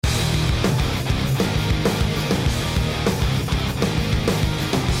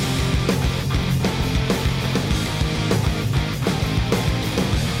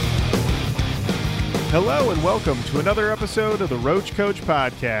Hello and welcome to another episode of the Roach Coach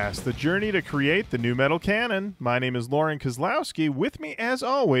Podcast, the journey to create the new metal canon. My name is Lauren Kozlowski. With me, as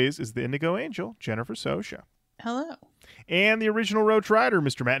always, is the Indigo Angel, Jennifer Sosha. Hello. And the original Roach Rider,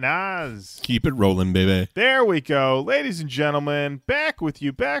 Mr. Matt Nas. Keep it rolling, baby. There we go. Ladies and gentlemen, back with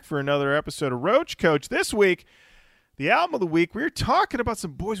you, back for another episode of Roach Coach. This week, the album of the week, we're talking about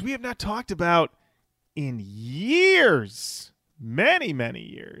some boys we have not talked about in years. Many, many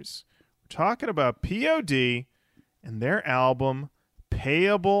years. Talking about P.O.D. and their album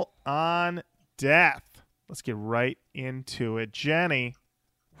Payable on Death. Let's get right into it. Jenny,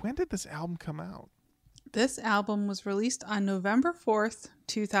 when did this album come out? This album was released on November 4th,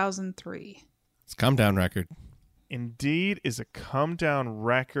 2003. It's a come down record. Indeed is a come down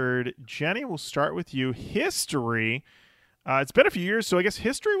record. Jenny, we'll start with you. History. It's been a few years, so I guess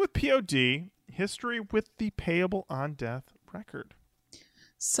history with P.O.D., history with the Payable on Death record.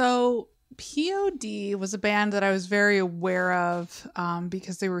 So P.O.D. was a band that I was very aware of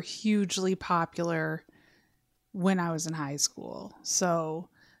because they were hugely popular when I was in high school. So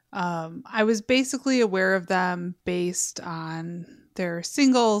I was basically aware of them based on their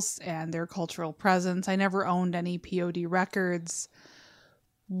singles and their cultural presence. I never owned any P.O.D. records.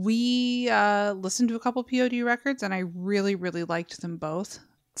 We listened to a couple P.O.D. records and I really, really liked them both.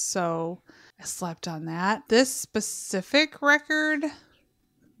 So I slept on that. This specific record,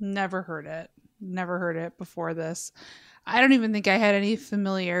 never heard it before this. I don't even think I had any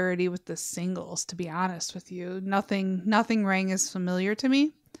familiarity with the singles, to be honest with you. Nothing rang as familiar to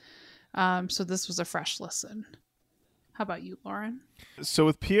me. So this was a fresh listen. How about you, Lauren? So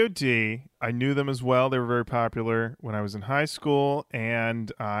with P.O.D., I knew them as well. They were very popular when I was in high school,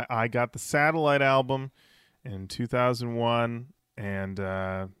 and I got the Satellite album in 2001,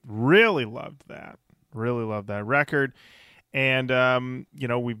 and really loved that. Really loved that record. And,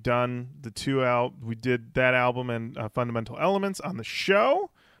 we've done we did that album and Fundamental Elements on the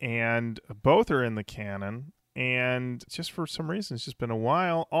show, and both are in the canon. And just for some reason, it's just been a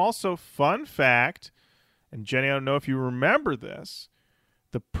while. Also, fun fact, and Jenny, I don't know if you remember this,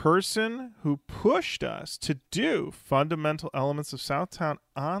 the person who pushed us to do Fundamental Elements of Southtown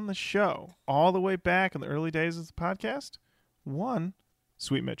on the show all the way back in the early days of the podcast,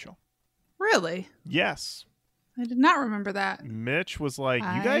 Sweet Mitchell. Really? Yes. I did not remember that. Mitch was like,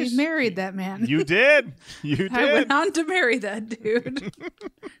 you guys... I married that man. You did. You did. I went on to marry that dude.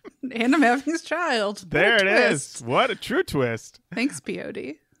 And I'm having his child. There it is. What a true twist. Thanks,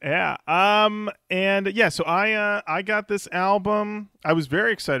 P.O.D. Yeah. So I got this album. I was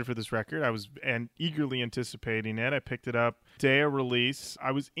very excited for this record. I was eagerly anticipating it. I picked it up day of release.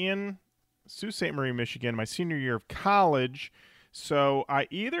 I was in Sault Ste. Marie, Michigan, my senior year of college. So I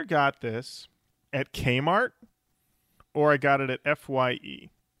either got this at Kmart or I got it at FYE,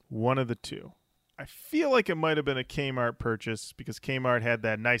 one of the two. I feel like it might have been a Kmart purchase because Kmart had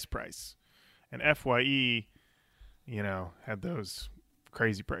that nice price. And FYE, had those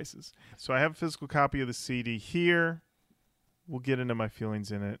crazy prices. So I have a physical copy of the CD here. We'll get into my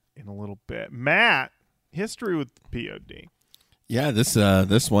feelings in it in a little bit. Matt, history with P.O.D. Yeah,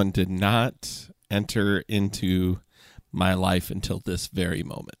 this one did not enter into my life until this very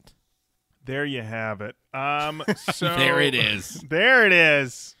moment. There you have it. So there it is. There it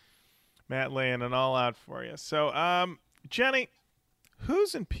is. Matt laying it all out for you. So, Jenny,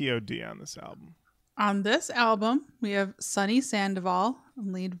 who's in P.O.D. on this album? On this album, we have Sonny Sandoval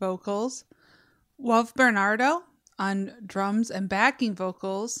on lead vocals, Wolf Bernardo on drums and backing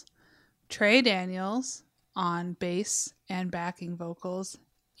vocals, Trey Daniels on bass and backing vocals,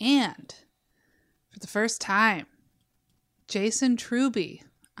 and for the first time, Jason Truby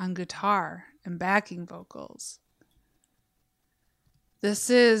on guitar and backing vocals. This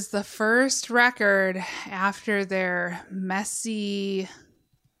is the first record after their messy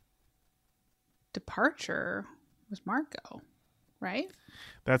departure with Marco, right?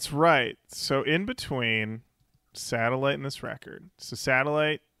 That's right. So in between Satellite and this record. So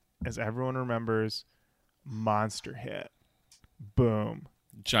Satellite, as everyone remembers, monster hit. Boom.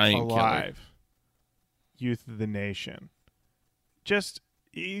 Giant Alive. killer. Youth of the Nation. Just,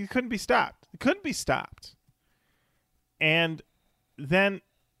 it couldn't be stopped. It couldn't be stopped. And then,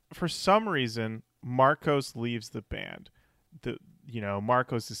 for some reason, Marcos leaves the band.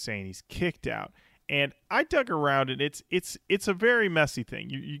 Marcos is saying he's kicked out. And I dug around it. It's a very messy thing.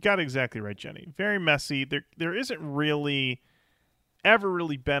 You got it exactly right, Jenny. Very messy. There isn't really ever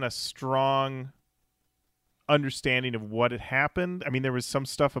really been a strong understanding of what had happened. I mean, there was some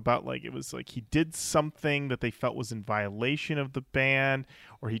stuff about it was like he did something that they felt was in violation of the band,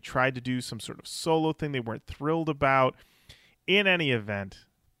 or he tried to do some sort of solo thing they weren't thrilled about. In any event,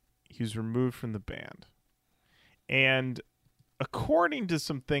 he was removed from the band. And according to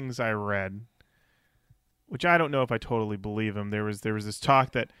some things I read, which I don't know if I totally believe him, there was this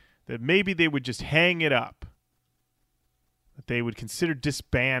talk that maybe they would just hang it up, that they would consider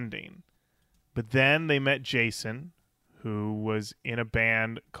disbanding. But then they met Jason, who was in a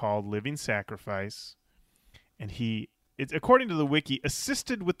band called Living Sacrifice, and it's according to the wiki,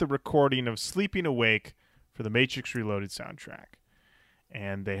 assisted with the recording of Sleeping Awake for the Matrix Reloaded soundtrack.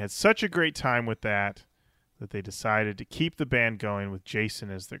 And they had such a great time with that they decided to keep the band going with Jason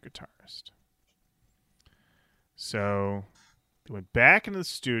as their guitarist. So they went back into the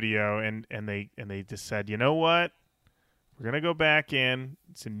studio and they just said, you know what? We're going to go back in.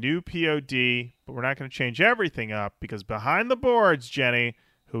 It's a new P.O.D., but we're not going to change everything up because behind the boards, Jenny,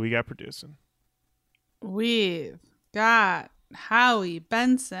 who we got producing? We've got Howie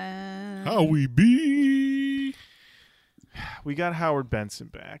Benson. Howie B. We got Howard Benson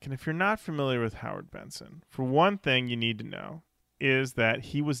back. And if you're not familiar with Howard Benson, for one thing you need to know is that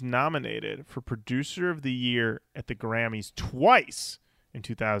he was nominated for Producer of the Year at the Grammys twice in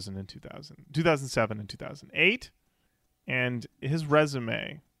 2007 and 2008. And his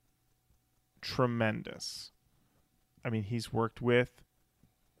resume, tremendous. I mean, he's worked with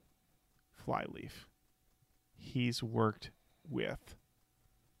Flyleaf. He's worked with...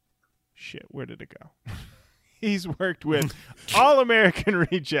 Shit, where did it go? He's worked with All American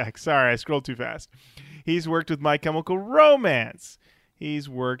Rejects. Sorry, I scrolled too fast. He's worked with My Chemical Romance. He's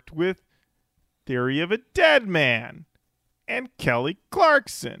worked with Theory of a Dead Man and Kelly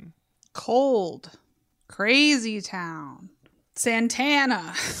Clarkson. Cold. Crazy Town.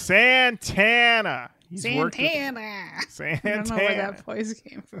 Santana. He's Santana. Santana. I don't know where that voice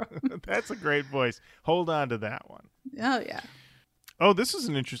came from. That's a great voice. Hold on to that one. Oh, yeah. Oh, this is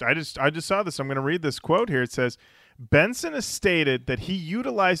an interesting... I just saw this. I'm going to read this quote here. It says, Benson has stated that he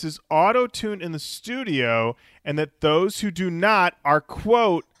utilizes auto-tune in the studio and that those who do not are,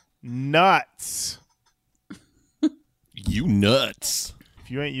 quote, nuts. You nuts.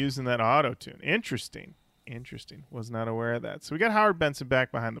 If you ain't using that auto-tune. Interesting. Was not aware of that. So we got Howard Benson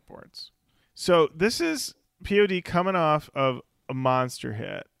back behind the boards. So this is P.O.D. coming off of a monster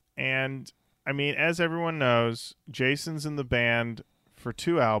hit. And, I mean, as everyone knows, Jason's in the band for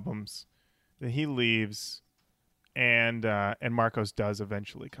 2 albums. Then he leaves, and Marcos does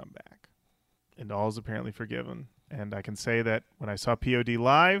eventually come back. And all's apparently forgiven. And I can say that when I saw P.O.D.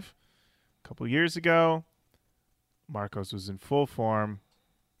 live a couple years ago, Marcos was in full form,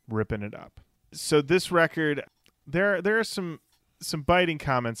 ripping it up. So this record, there are some biting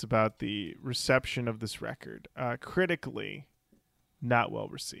comments about the reception of this record. Critically, not well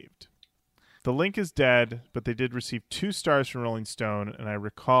received. The Link is dead, but they did receive 2 stars from Rolling Stone, and I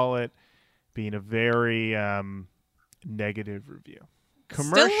recall it being a very negative review.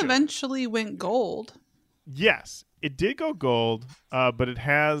 Still eventually went gold. Yes, it did go gold, but it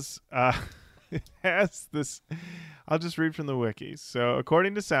has this... I'll just read from the wikis. So,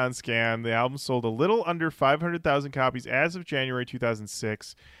 according to SoundScan, the album sold a little under 500,000 copies as of January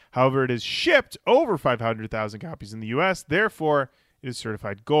 2006. However, it has shipped over 500,000 copies in the U.S., therefore, it is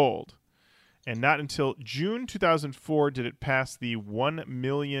certified gold. And not until June 2004 did it pass the 1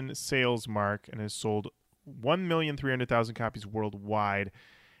 million sales mark and has sold 1,300,000 copies worldwide.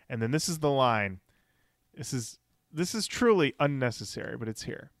 And then this is the line. This is truly unnecessary, but it's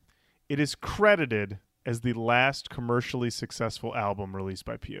here. It is credited as the last commercially successful album released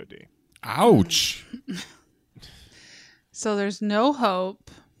by P.O.D. Ouch. So there's no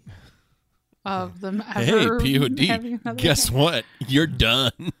hope of them ever Hey, P.O.D., having another guess band. what? You're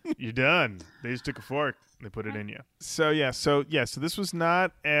done. You're done. They just took a fork and they put it in you. So this was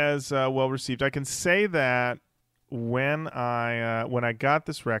not as well received. I can say that when I got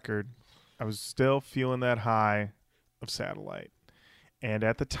this record, I was still feeling that high of Satellite. And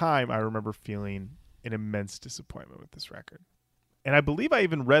at the time, I remember feeling an immense disappointment with this record. And I believe I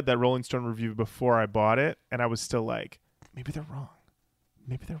even read that Rolling Stone review before I bought it, and I was still like, maybe they're wrong.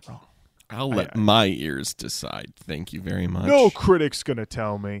 I'll let my ears decide. Thank you very much. No critic's going to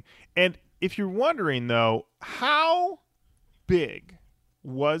tell me. And if you're wondering, though, how big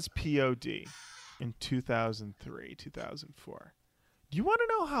was P.O.D. in 2003, 2004? Do you want to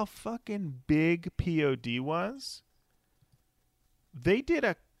know how fucking big P.O.D. was? They did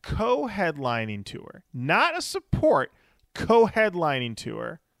a co-headlining tour, not a support, co-headlining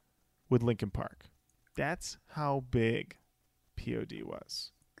tour with Linkin Park. That's how big P.O.D.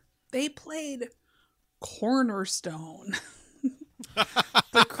 was. They played Cornerstone,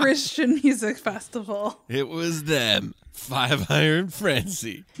 the Christian music festival. It was them. 5 Iron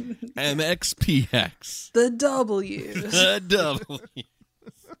Frenzy. MXPX. The W's. The W.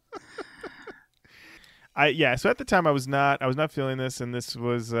 So at the time I was not feeling this, and this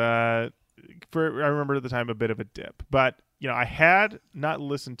was I remember at the time a bit of a dip. But, I had not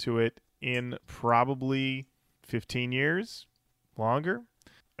listened to it in probably 15 years, longer.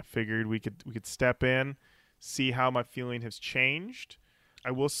 I figured we could step in, see how my feeling has changed.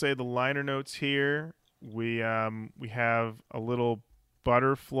 I will say the liner notes here, we have a little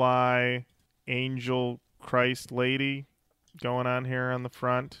butterfly angel Christ lady going on here on the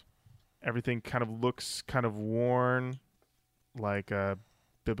front. Everything kind of looks kind of worn, like a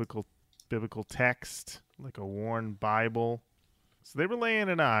biblical text, like a worn Bible. So they were laying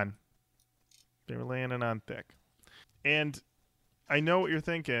it on. They were laying it on thick. And I know what you're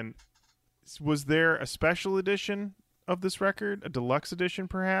thinking. Was there a special edition of this record, a deluxe edition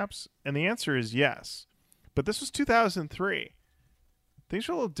perhaps? And the answer is yes. But this was 2003. Things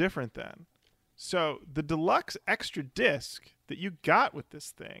were a little different then. So the deluxe extra disc that you got with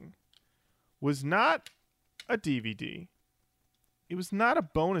this thing was not a DVD. It was not a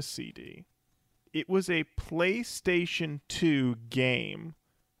bonus CD. It was a PlayStation 2 game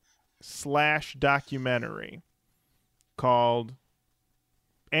 / documentary called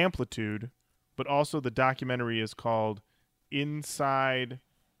Amplitude, but also the documentary is called Inside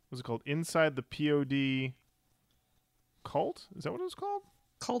the P.O.D. Cult? Is that what it was called?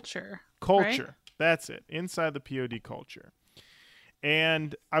 Culture. Culture. Right? That's it. Inside the P.O.D. Culture.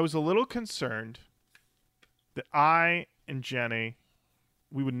 And I was a little concerned that I and Jenny,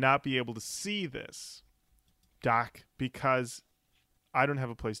 we would not be able to see this doc because I don't have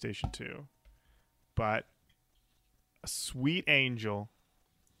a PlayStation 2. But a sweet angel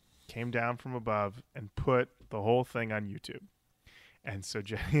came down from above and put the whole thing on YouTube. And so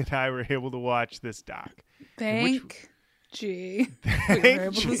Jenny and I were able to watch this doc. Thank G. We were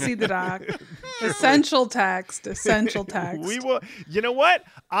able to see the doc. Essential text. We will. You know what?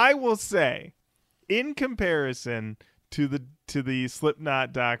 I will say, in comparison to the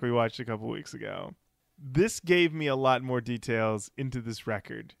Slipknot doc we watched a couple weeks ago, this gave me a lot more details into this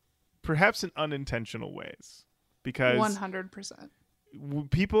record, perhaps in unintentional ways, because 100%.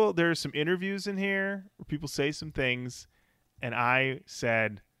 There are some interviews in here where people say some things, and I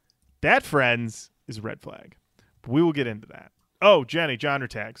said that, friends, is a red flag. But we will get into that. Oh, Jenny, genre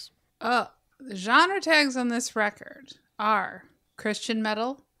tags. The genre tags on this record are Christian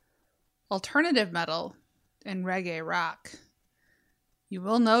metal, alternative metal, and reggae rock. You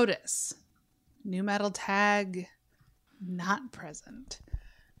will notice new metal tag not present.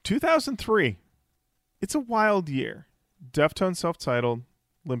 2003. It's a wild year. Deftones self-titled.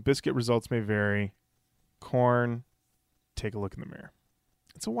 Limp Bizkit results may vary. Korn, take a look in the mirror.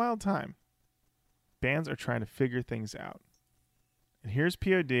 It's a wild time. Bands are trying to figure things out. And here's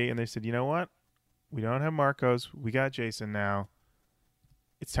P.O.D. and they said, you know what? We don't have Marcos. We got Jason now.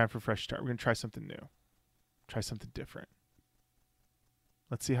 It's time for a fresh start. We're going to try something new. Try something different.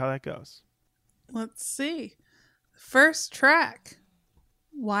 Let's see how that goes. Let's see. First track,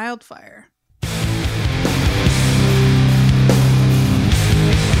 Wildfire.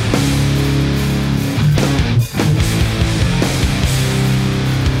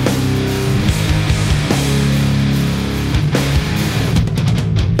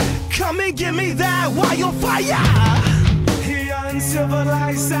 Come and give me that wildfire. The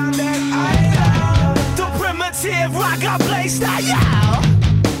uncivilized sound that I love. The primitive rock I play style.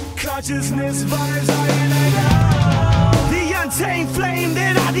 Consciousness vibes I know. The untamed flame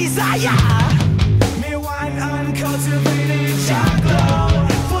that I desire. Me wine uncultivated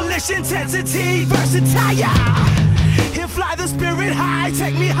chocolate. Foolish intensity versatile. And fly the spirit high,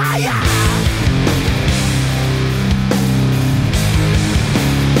 take me higher.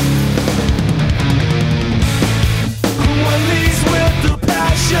 With the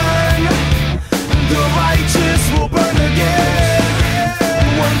passion, the righteous will burn again.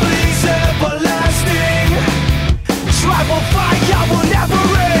 One blaze everlasting, tribal fire will never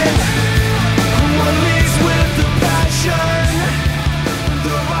end. One leads with the passion,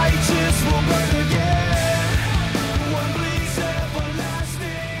 the righteous will burn again. One blaze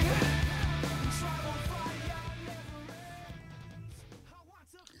everlasting, tribal fire never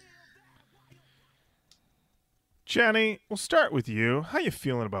ends. Jenny, we'll start with you. How you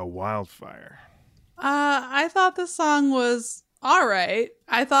feeling about Wildfire? I thought the song was all right.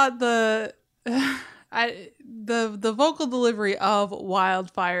 I thought the vocal delivery of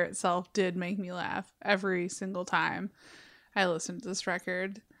Wildfire itself did make me laugh every single time I listened to this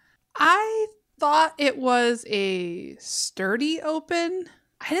record. I thought it was a sturdy open.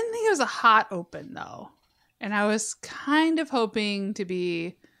 I didn't think it was a hot open though. And I was kind of hoping to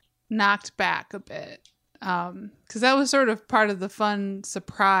be knocked back a bit. Because that was sort of part of the fun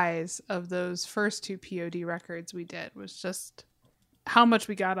surprise of those first two POD records we did, was just how much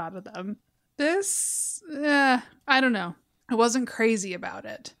we got out of them. This, I don't know. I wasn't crazy about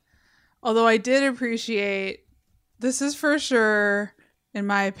it. Although I did appreciate, this is for sure, in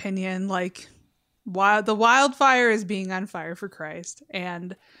my opinion, like the wildfire is being on fire for Christ.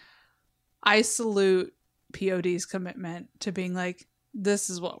 And I salute POD's commitment to being like, this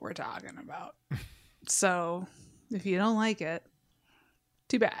is what we're talking about. So if you don't like it,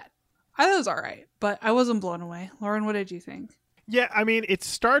 too bad. I thought it was all right, but I wasn't blown away. Lauren, what did you think? Yeah, I mean, it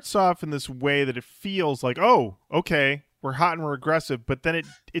starts off in this way that it feels like, oh, okay, we're hot and we're aggressive, but then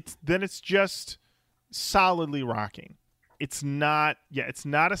it's just solidly rocking. It's not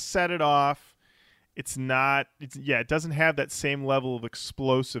a set it off. It doesn't have that same level of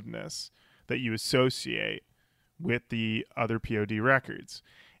explosiveness that you associate with the other POD records.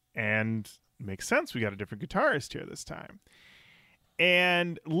 And it makes sense. We got a different guitarist here this time.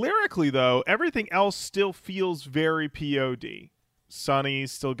 And lyrically, though, everything else still feels very POD.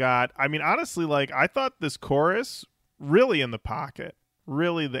 Sonny's still got, I mean, honestly, like, I thought this chorus really in the pocket,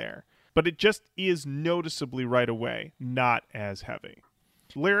 really there. But it just is noticeably right away not as heavy.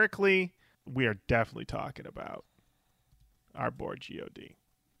 Lyrically, we are definitely talking about our boy G.O.D.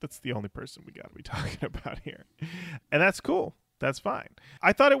 That's the only person we got to be talking about here. And that's cool. That's fine.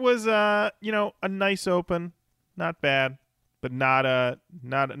 I thought it was, a nice open. Not bad, but not a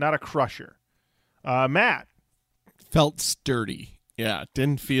crusher. Matt. Felt sturdy. Yeah,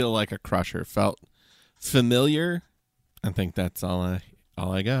 didn't feel like a crusher. Felt familiar. I think that's all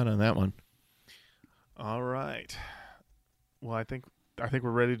I got on that one. All right. Well, I think we're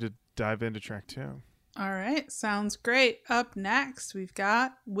ready to dive into track 2. All right, sounds great. Up next, we've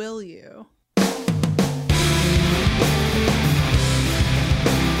got Will You.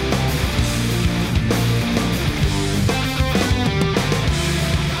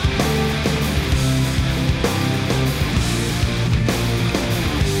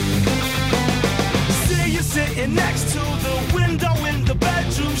 See you sitting next to the window in the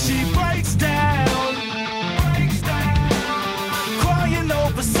bedroom, she breaks down, crying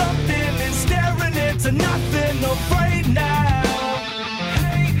over something and staring into nothing, afraid now,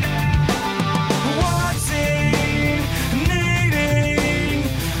 wanting, needing,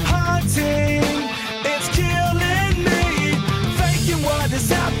 hunting, it's killing me, faking what has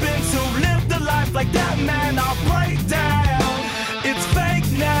happened to live the life like that, man, I'll break down, it's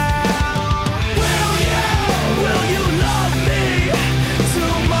fake now. Will you love me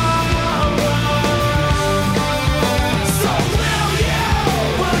tomorrow? So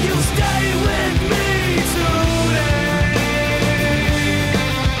will you stay with me today?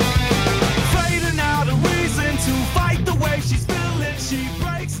 Fading out a reason to fight the way she's feeling, she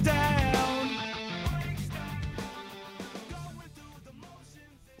breaks down. Going through the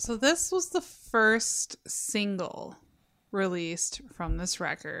motions. So this was the first single released from this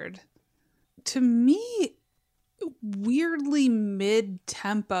record. To me, weirdly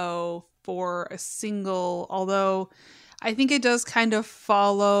mid-tempo for a single, although I think it does kind of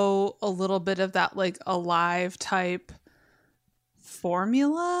follow a little bit of that like Alive type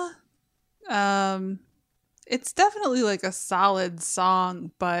formula. It's definitely like a solid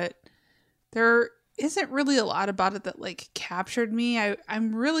song, but there isn't really a lot about it that like captured me.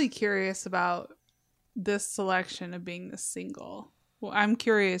 I'm really curious about this selection of being the single. Well, I'm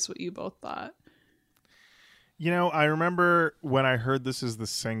curious what you both thought. I remember when I heard this as the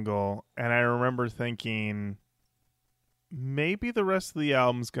single, and I remember thinking, maybe the rest of the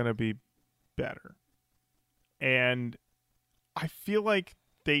album's going to be better. And I feel like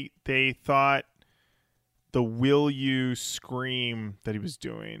they thought the Will You scream that he was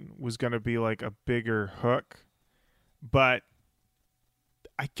doing was going to be like a bigger hook. But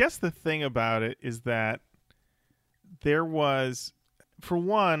I guess the thing about it is that there was, for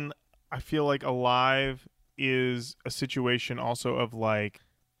one, I feel like Alive is a situation also of like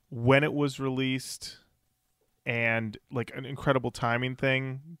when it was released and like an incredible timing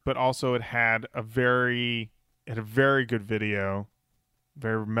thing, but also it had a very good video,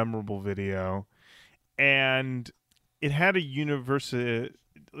 very memorable video, and it had a universal,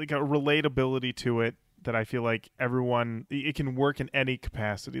 like a relatability to it that I feel like it can work in any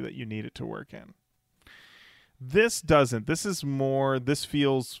capacity that you need it to work in. This doesn't. This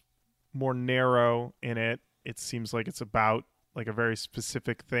feels more narrow in it. It seems like it's about like a very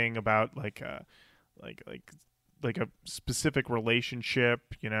specific thing about like a specific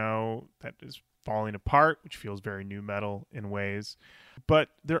relationship, that is falling apart, which feels very nu metal in ways. But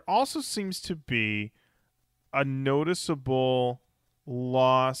there also seems to be a noticeable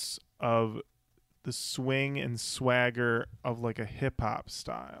loss of the swing and swagger of like a hip hop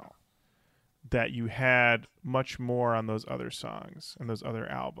style that you had much more on those other songs and those other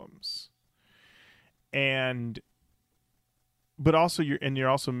albums. But also you're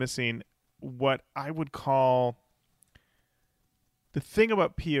also missing what I would call the thing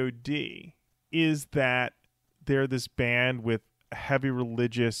about P.O.D. is that they're this band with heavy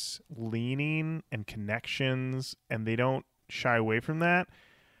religious leaning and connections, and they don't shy away from that.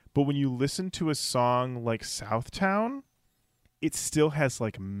 But when you listen to a song like Southtown, it still has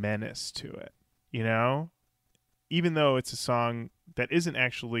like menace to it, you know? Even though it's a song that isn't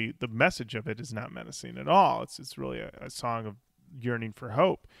actually, the message of it is not menacing at all. It's really a song of yearning for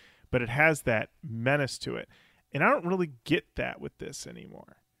hope, but it has that menace to it. And I don't really get that with this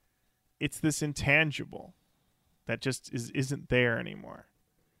anymore. It's this intangible that just isn't there anymore.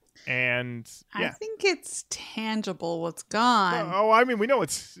 And yeah. I think it's tangible what's gone. Oh, I mean, we know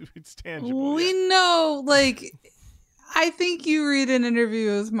it's tangible. We know, like, I think you read an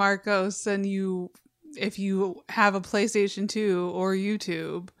interview with Marcos and if you have a PlayStation 2 or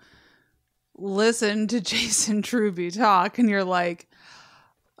YouTube, listen to Jason Truby talk and you're like,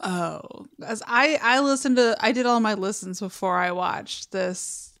 oh, as I did all my listens before I watched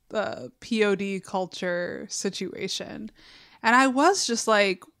this P.O.D. culture situation. And I was just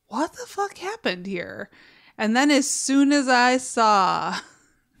like, what the fuck happened here? And then as soon as I saw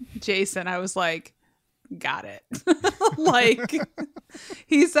Jason, I was like, got it. Like,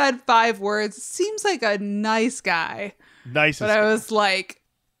 he said 5 words. Seems like a nice guy. Nicest But I was like,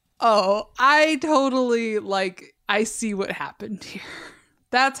 oh, I totally, like, I see what happened here.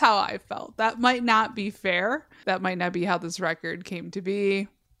 That's how I felt. That might not be fair. That might not be how this record came to be.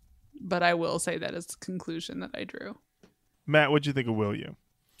 But I will say that is the conclusion that I drew. Matt, what'd you think of Will You?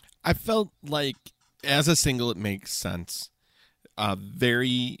 I felt like as a single, it makes sense.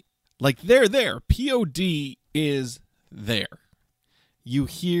 Very, like, they're there. P.O.D. is there. You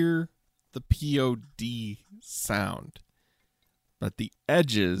hear the P.O.D. sound, but the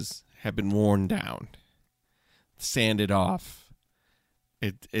edges have been worn down, sanded off.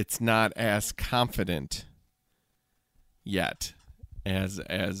 It's not as confident yet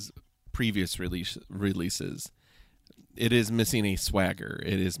as previous releases. It is missing a swagger.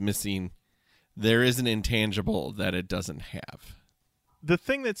 There is an intangible that it doesn't have. The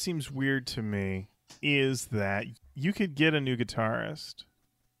thing that seems weird to me is that you could get a new guitarist,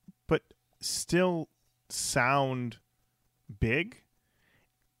 but still sound big.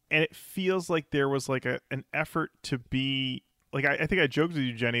 And it feels like there was like an effort to be like, I think I joked with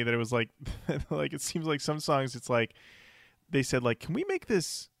you, Jenny, that it was like, like, it seems like some songs, it's like, they said like, can we make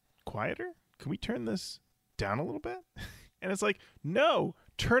this quieter? Can we turn this down a little bit? And it's like, no,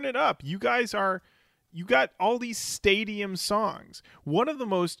 turn it up. You got all these stadium songs. One of the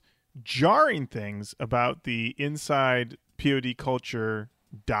most jarring things about the Inside P.O.D. Culture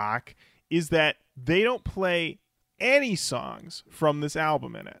doc is that they don't play any songs from this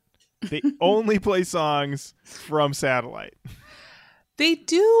album in it. They only play songs from Satellite. They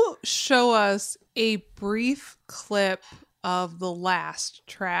do show us a brief clip of the last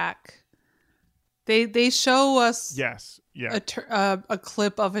track. They show us a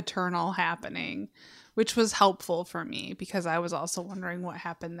clip of Eternal happening, which was helpful for me because I was also wondering what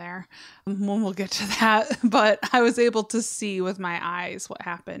happened there. When we'll get to that, but I was able to see with my eyes what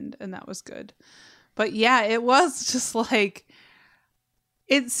happened, and that was good. But yeah, it was just like,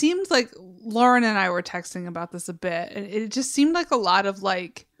 it seemed like Lauren and I were texting about this a bit, and it just seemed like a lot of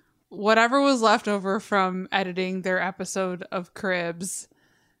like whatever was left over from editing their episode of Cribs.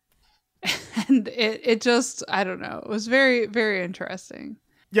 And it just, I don't know. It was very, very interesting.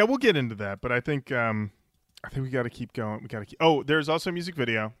 Yeah, we'll get into that, but I think we got to keep going. Oh, there's also a music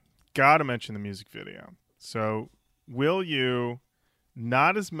video. Got to mention the music video. So, Will You,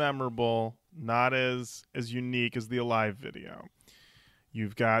 not as memorable, not as unique as the Alive video.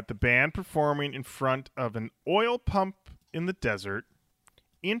 You've got the band performing in front of an oil pump in the desert,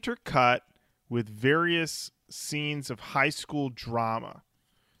 intercut with various scenes of high school drama.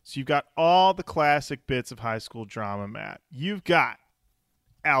 So you've got all the classic bits of high school drama, Matt. You've got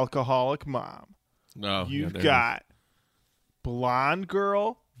alcoholic mom. Oh, you've got blonde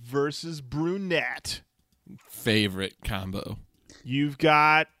girl versus brunette. Favorite combo. You've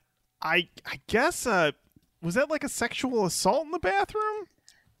got, I guess, was that like a sexual assault in the bathroom?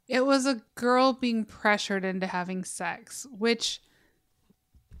 It was a girl being pressured into having sex, which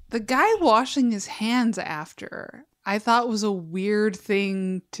the guy washing his hands after, I thought was a weird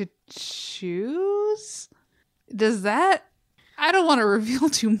thing to choose. Does that... I don't want to reveal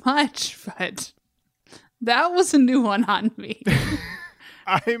too much, but that was a new one on me.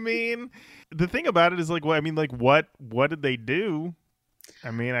 I mean, the thing about it is like, well, I mean, like what did they do?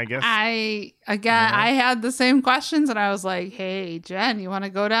 I mean, I guess I had the same questions, and I was like, "Hey, Jen, you want to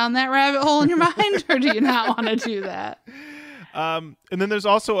go down that rabbit hole in your mind, or do you not want to do that?" And then there's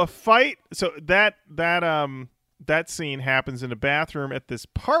also a fight. So that scene happens in a bathroom at this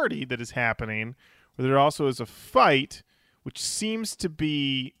party that is happening, where there also is a fight, which seems to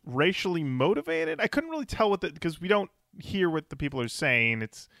be racially motivated. I couldn't really tell because we don't hear what the people are saying.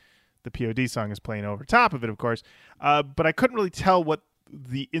 It's the P.O.D. song is playing over top of it, of course. But I couldn't really tell what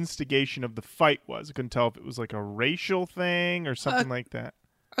the instigation of the fight was. I couldn't tell if it was like a racial thing or something like that.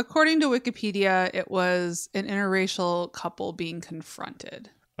 According to Wikipedia, it was an interracial couple being confronted.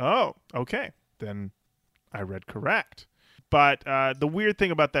 Oh, okay. Then I read correct. But the weird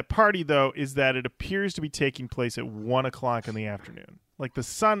thing about that party, though, is that it appears to be taking place at 1 o'clock in the afternoon. Like the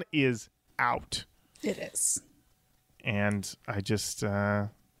sun is out. It is. And I just, I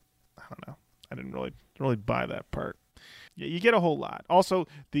don't know. I didn't really buy that part. Yeah, you get a whole lot. Also,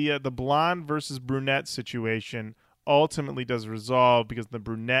 the blonde versus brunette situation ultimately does resolve because the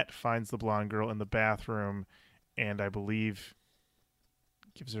brunette finds the blonde girl in the bathroom and I believe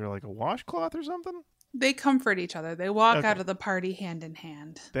gives her like a washcloth or something. They comfort each other. They walk out of the party hand in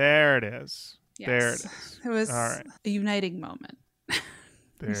hand. There it is. Yes. There it is. It was all right. a uniting moment. There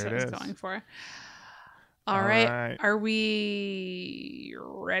That's it what I is. was going for. All right. Are we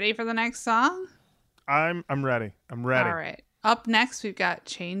ready for the next song? I'm ready. I'm ready. All right. Up next, we've got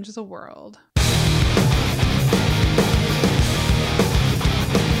Change the World.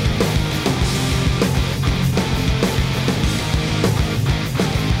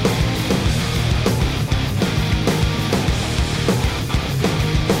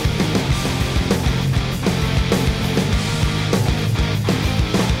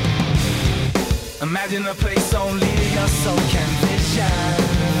 Imagine a place only your soul can vision.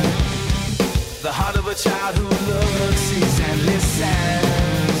 The heart of a child who looks, sees, and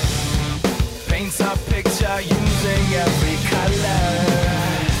listens. Paints a picture using every color.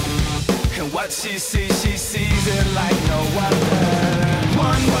 And what she sees it like no other.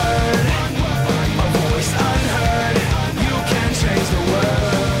 One word, a voice unheard. You can change the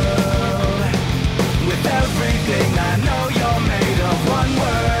world. With everything I know, you're made of one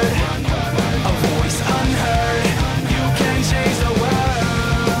word. Unheard, you can change the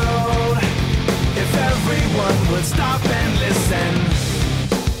world. If everyone would stop and listen,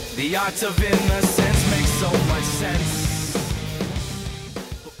 the art of innocence makes so much sense.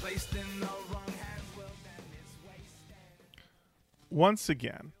 But placed in the wrong hands, well, then it's wasted. Once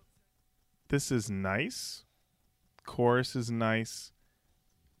again, this is nice. Chorus is nice,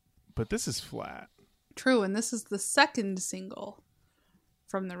 but this is flat. True, and this is the second single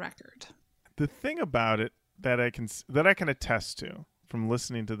from the record. The thing about it that I can attest to from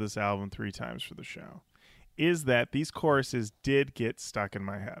listening to this album 3 times for the show is that these choruses did get stuck in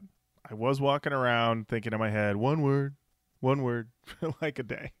my head. I was walking around thinking in my head, one word, for like a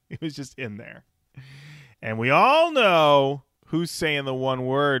day. It was just in there. And we all know who's saying the one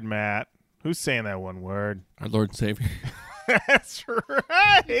word, Matt. Who's saying that one word? Our Lord and Savior. That's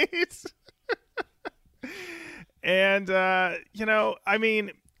right. And, I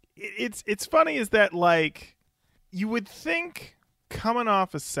mean, it's funny is that, like, you would think coming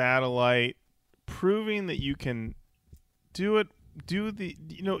off a satellite, proving that you can they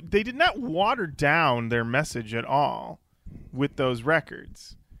did not water down their message at all with those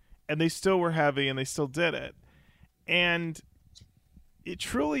records. And they still were heavy and they still did it. And it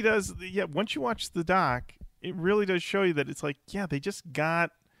truly does. Yeah. Once you watch the doc, it really does show you that it's like, yeah, they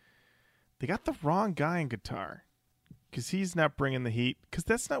got the wrong guy in guitar. Because he's not bringing the heat. Because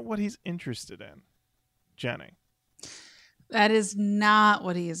that's not what he's interested in. Jenny. That is not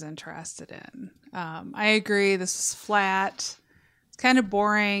what he is interested in. I agree. This is flat. It's kind of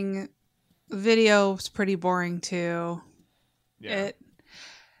boring. The video is pretty boring too. Yeah.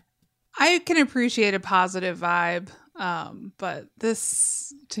 I can appreciate a positive vibe. But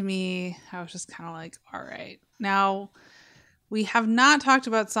this, to me, I was just kind of like, all right. Now, we have not talked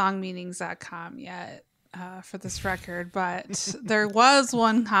about songmeanings.com yet. For this record, but there was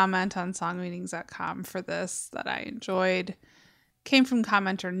one comment on songmeanings.com for this that I enjoyed. Came from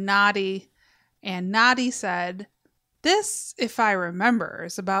commenter Naughty, and Naughty said, "This, if I remember,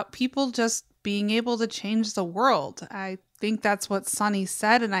 is about people just being able to change the world." I think that's what Sonny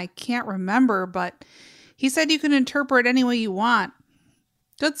said, and I can't remember, but he said you can interpret any way you want.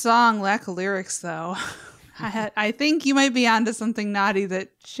 Good song, lack of lyrics though. I think you might be onto something, Naughty,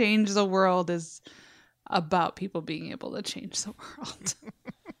 that change the world is about people being able to change the world.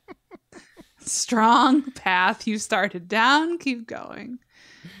 Strong path you started down. Keep going.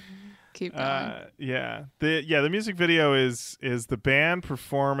 Keep going. The music video is the band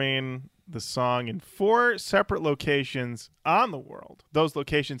performing the song in 4 separate locations on the world. Those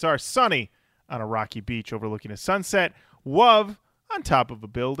locations are Sunny on a rocky beach overlooking a sunset, Wuv on top of a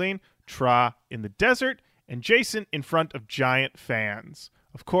building, Tra in the desert, and Jason in front of giant fans.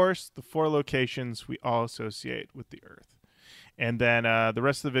 Of course, the 4 locations we all associate with the Earth. And then the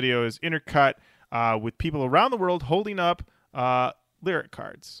rest of the video is intercut with people around the world holding up lyric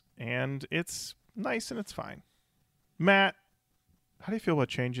cards. And it's nice and it's fine. Matt, how do you feel about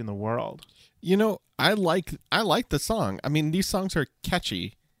changing the world? You know, I like the song. I mean, these songs are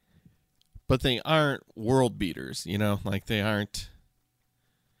catchy, but they aren't world beaters, you know? Like, they aren't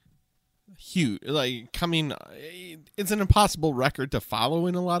huge. Like, it's an impossible record to follow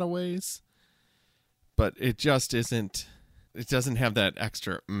in a lot of ways, but it just isn't. It doesn't have that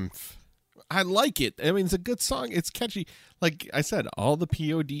extra oomph. I like it. I mean, it's a good song. It's catchy. Like I said, all the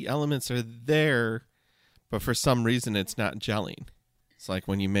P.O.D. elements are there, but for some reason it's not gelling. It's like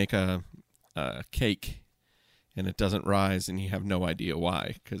when you make a cake and it doesn't rise and you have no idea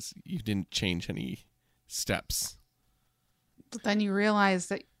why because you didn't change any steps. But then you realize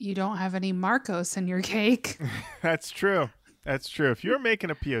that you don't have any Marcos in your cake. That's true. That's true. If you're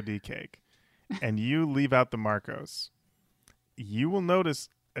making a P.O.D. cake and you leave out the Marcos, you will notice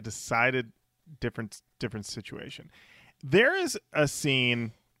a decided different situation. There is a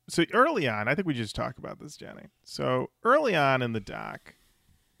scene. So early on, I think we just talked about this, Jenny. So early on in the doc,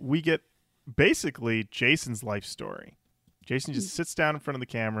 we get basically Jason's life story. Jason just sits down in front of the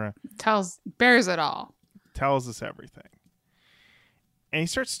camera, bears it all, tells us everything. And he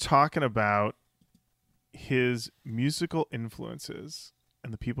starts talking about his musical influences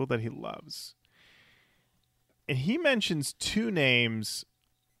and the people that he loves. And he mentions 2 names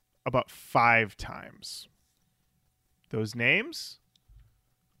about 5 times. Those names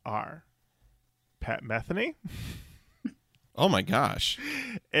are Pat Metheny. Oh my gosh.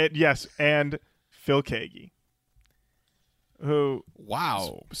 And Phil Keaggy. Who,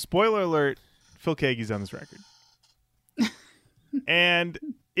 wow. Spoiler alert, Phil Keaggy's on this record. And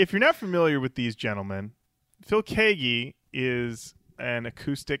if you're not familiar with these gentlemen, Phil Keaggy is an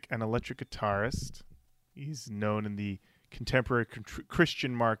acoustic and electric guitarist. He's known in the contemporary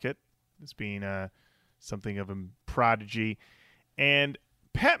Christian market as being something of a prodigy. And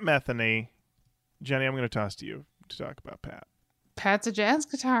Pat Metheny, Jenny, I'm going to toss to you to talk about Pat. Pat's a jazz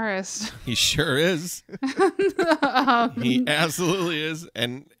guitarist. He sure is. He absolutely is.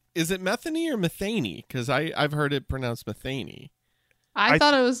 And is it Metheny or Metheny? Because I've heard it pronounced Metheny. I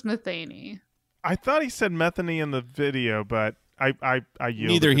thought it was Metheny. I thought he said Metheny in the video, but I yield.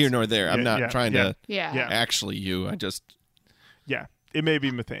 Neither here nor there. I'm not trying to actually I just... Yeah, it may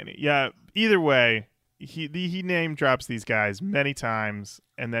be Metheny. Yeah, either way, he name drops these guys many times,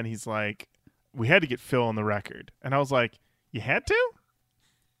 and then he's like, we had to get Phil on the record. And I was like, you had to?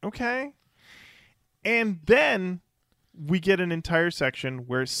 Okay. And then we get an entire section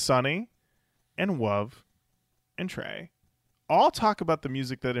where Sonny and Wuv and Trey all talk about the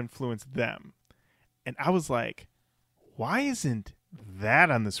music that influenced them. And I was like, why isn't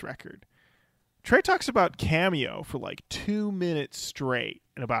that on this record? Trey talks about Cameo for like 2 minutes straight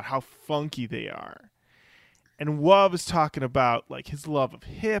and about how funky they are. And Wuv is talking about like his love of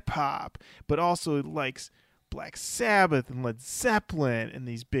hip hop, but also he likes Black Sabbath and Led Zeppelin and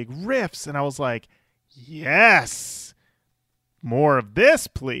these big riffs. And I was like, yes, more of this,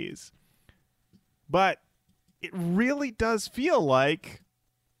 please. But it really does feel like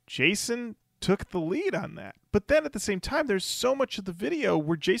Jason took the lead on that. But then at the same time, there's so much of the video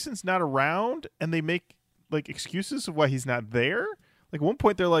where Jason's not around and they make like excuses of why he's not there. Like at one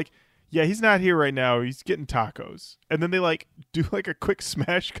point they're like, yeah, he's not here right now. He's getting tacos. And then they like do like a quick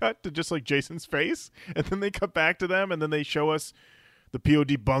smash cut to just like Jason's face. And then they cut back to them and then they show us the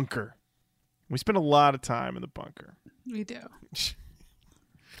P.O.D. bunker. We spend a lot of time in the bunker. We do.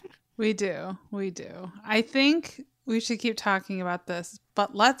 We do. I think we should keep talking about this,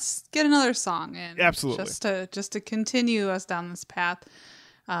 but let's get another song in. Absolutely. Just to continue us down this path.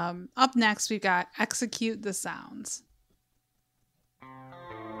 Up next, we've got Execute the Sounds.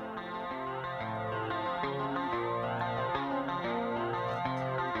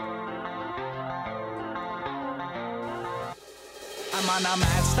 I'm on a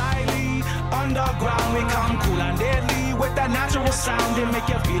mad style, underground, we come cool and deadly with that natural sound. It make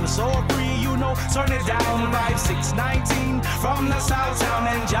you feel so free, you know, turn it down. 5619 from the south town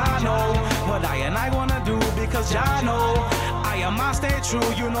and Jano. What I wanna do because Jano, I am my stay true,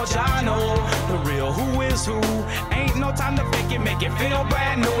 you know Jano. The real who is who, ain't no time to fake it, make it feel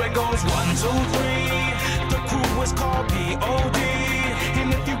brand new. It goes 1, 2, 3, the crew is called P.O.D.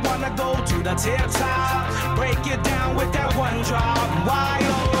 And if you want wanna go to the tip top. Break it down with that one drop. Why,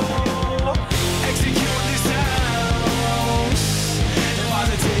 oh, execute these sounds.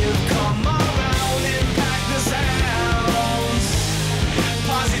 Positive, come around, impact the sounds.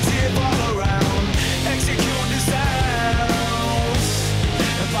 Positive all around, execute the sounds.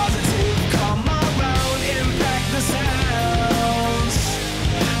 Positive, come around, impact the sounds.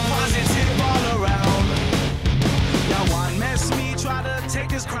 Positive all around. Y'all want mess me, try to take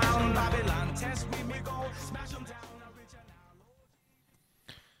this crown. Babylon, test with me, go smash them down.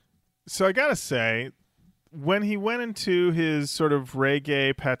 So I gotta say, when he went into his sort of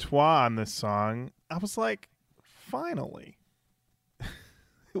reggae patois on this song, I was like, finally.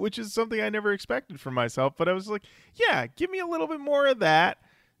 Which is something I never expected from myself, but I was like, yeah, give me a little bit more of that.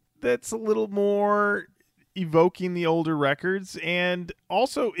 That's a little more evoking the older records and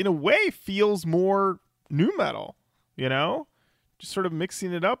also in a way feels more nu metal, you know, just sort of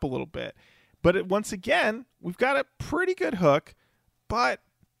mixing it up a little bit. But once again, we've got a pretty good hook, but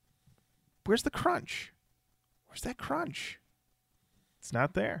where's the crunch? Where's that crunch? It's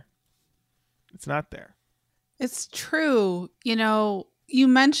not there. It's not there. It's true. You know, you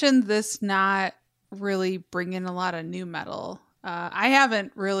mentioned this not really bringing a lot of new metal. I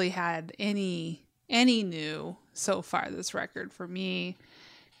haven't really had any new so far this record for me.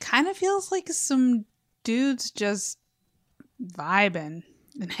 Kind of feels like some dudes just vibing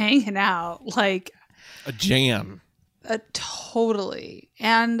and hanging out, like A jam. Totally.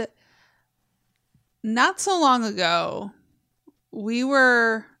 And not so long ago, we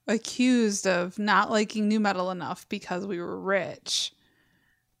were accused of not liking new metal enough because we were rich.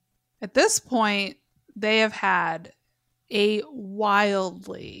 At this point, they have had a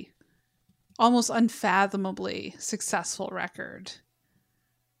wildly, almost unfathomably successful record.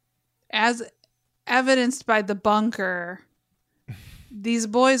 As evidenced by The Bunker, these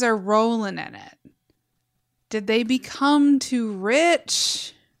boys are rolling in it. Did they become too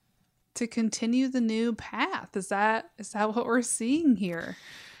rich to continue the new path? Is that what we're seeing here?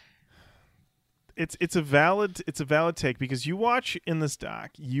 It's a valid take, because you watch in this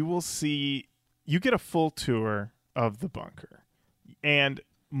doc, you will see, you get a full tour of The Bunker and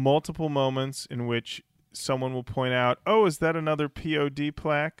multiple moments in which someone will point out, oh, is that another P.O.D.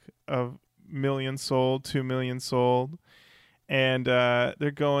 plaque of million sold, 2 million sold? And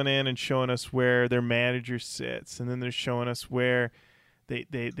they're going in and showing us where their manager sits, and then they're showing us where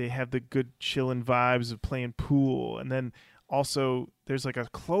they have the good chilling vibes of playing pool. And then also there's like a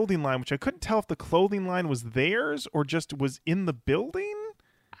clothing line, which I couldn't tell if the clothing line was theirs or just was in the building.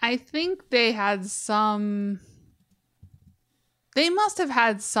 I think they must have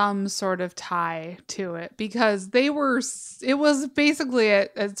had some sort of tie to it, because it was basically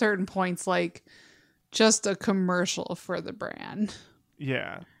at certain points like just a commercial for the brand.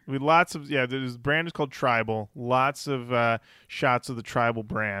 Yeah. This brand is called Tribal. Lots of shots of the Tribal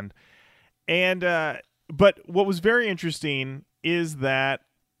brand. And but what was very interesting is that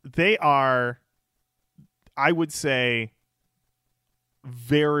they are, I would say,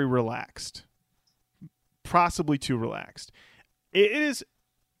 very relaxed. Possibly too relaxed. It is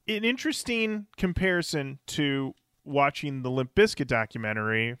an interesting comparison to watching the Limp Bizkit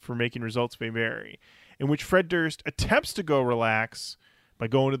documentary for Making Results May Vary, in which Fred Durst attempts to go relax by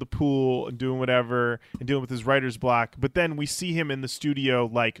going to the pool and doing whatever and dealing with his writer's block. But then we see him in the studio,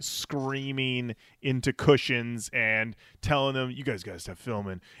 like, screaming into cushions and telling them, you guys got to stop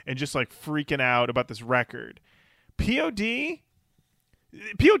filming, and just, like, freaking out about this record. P.O.D.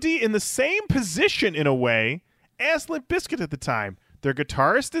 in the same position, in a way, as Limp Bizkit at the time. Their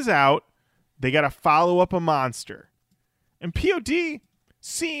guitarist is out. They got to follow up a monster. And P.O.D.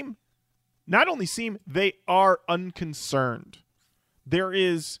 they are unconcerned. There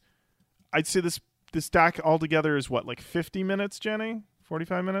is, I'd say this doc altogether is what, like 50 minutes, Jenny?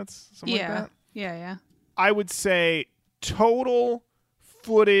 45 minutes? Something like that? Yeah. I would say total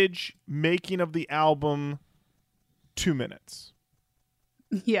footage making of the album, 2 minutes.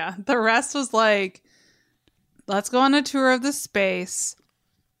 Yeah. The rest was like, let's go on a tour of the space.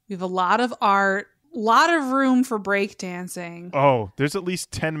 We have a lot of art, a lot of room for breakdancing. Oh, there's at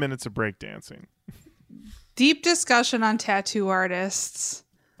least 10 minutes of breakdancing. Deep discussion on tattoo artists.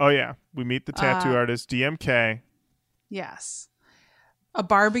 Oh, yeah. We meet the tattoo artist, DMK. Yes. A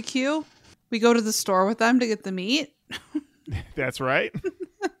barbecue. We go to the store with them to get the meat. That's right.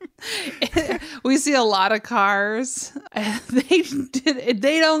 We see a lot of cars.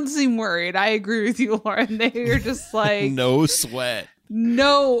 They don't seem worried. I agree with you, Lauren. They're just like... No sweat.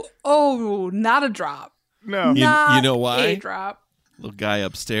 No. Oh, not a drop. No. You know why? A drop. Little guy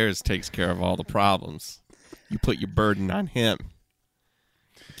upstairs takes care of all the problems. You put your burden on him.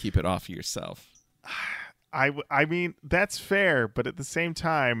 keep it off yourself. I mean, that's fair, but at the same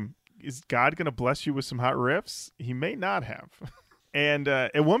time, is God going to bless you with some hot riffs? He may not have. And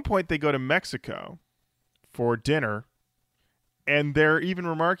at one point, they go to Mexico for dinner, and they're even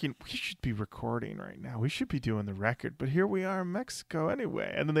remarking, we should be recording right now. We should be doing the record, but here we are in Mexico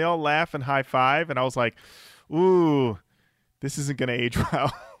anyway. And then they all laugh and high five, and I was like, ooh, this isn't going to age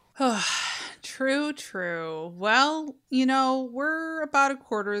well. True. Well, we're about a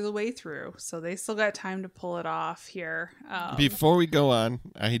quarter of the way through, so they still got time to pull it off here. Before we go on,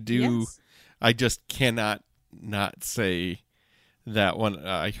 Yes. I just cannot not say that when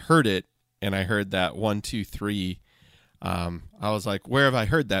I heard it, and I heard that 1, 2, 3, I was like, where have I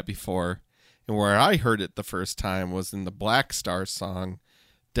heard that before? And where I heard it the first time was in the Black Star song,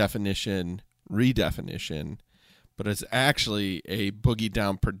 Definition, Redefinition. But it's actually a Boogie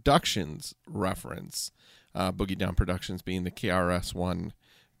Down Productions reference. Boogie Down Productions being the KRS-One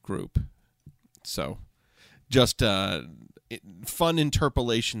group. So, just fun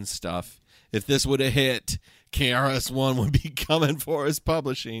interpolation stuff. If this would have hit, KRS-One would be coming for us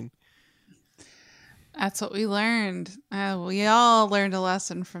publishing. That's what we learned. We all learned a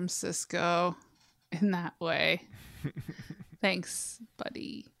lesson from Cisco in that way. Thanks,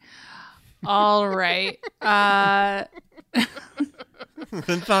 buddy. All right. Thong,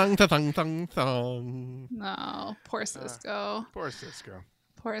 thong, thong, thong. No, poor Cisco. Poor Cisco.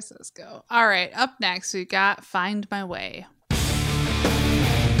 Poor Cisco. All right. Up next, we got Find My Way.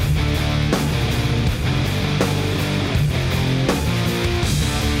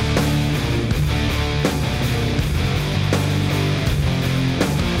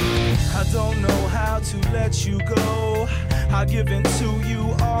 I don't know how to let you go. I've given to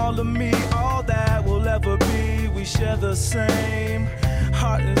you all of me, all that will ever be. We share the same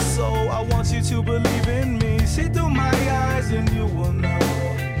heart and soul. I want you to believe in me. See through my eyes and you will know.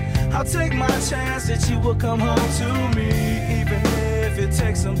 I'll take my chance that you will come home to me. Even if it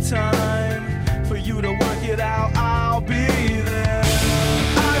takes some time for you to work it out, I'll be there.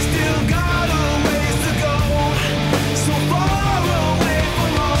 I still got a ways to go, so far away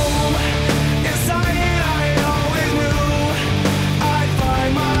from home. Inside it, I always knew I'd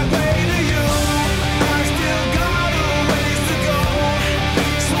find my way to you. I still got a ways to go,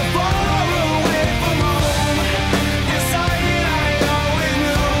 so far away from home. Inside it, I always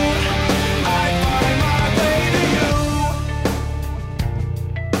knew I'd find my way to you.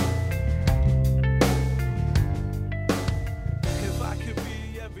 If I could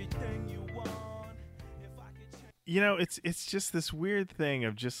be everything you want, if I could change. It's just this weird thing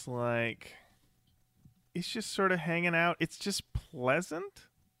of just like, it's just sort of hanging out. It's just pleasant.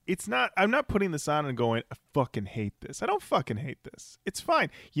 I'm not putting this on and going, I fucking hate this. I don't fucking hate this. It's fine.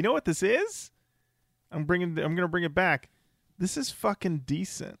 You know what this is? I'm going to bring it back. This is fucking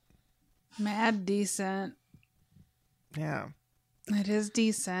decent. Mad decent. Yeah. It is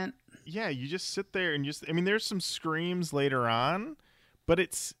decent. Yeah, you just sit there and there's some screams later on, but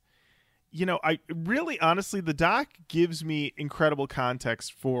it's, I really, honestly, the doc gives me incredible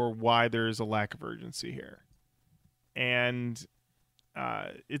context for why there's a lack of urgency here. And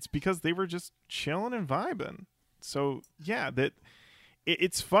it's because they were just chilling and vibing. So, yeah,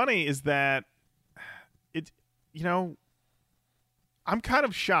 it's funny is that I'm kind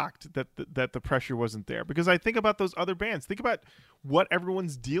of shocked that the pressure wasn't there, because I think about those other bands. Think about what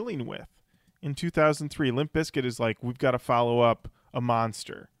everyone's dealing with in 2003. Limp Bizkit is like, we've got to follow up a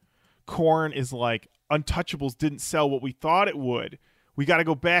monster. Korn is like, Untouchables didn't sell what we thought it would. We got to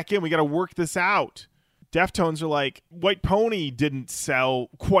go back in. We got to work this out. Deftones are like, White Pony didn't sell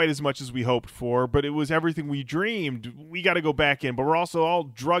quite as much as we hoped for, but it was everything we dreamed. We got to go back in, but we're also all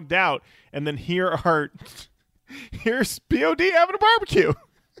drugged out. And then here's P.O.D. having a barbecue.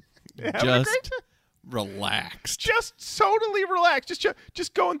 Just relaxed. Just totally relaxed.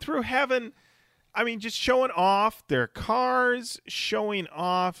 Just going through heaven. I mean, just showing off their cars, showing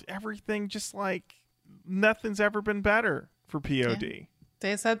off everything, just like nothing's ever been better for P.O.D. Yeah.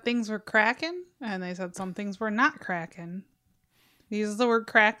 They said things were cracking, and they said some things were not cracking. They used the word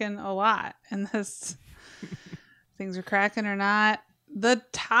cracking a lot in this. Things are cracking or not. The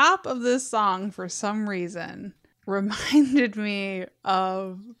top of this song, for some reason, reminded me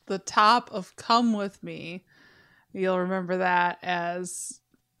of the top of Come With Me. You'll remember that as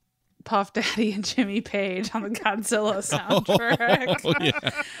Puff Daddy and Jimmy Page on the Godzilla soundtrack. Oh,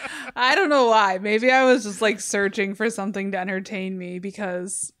 yeah. I don't know why. Maybe I was just like searching for something to entertain me,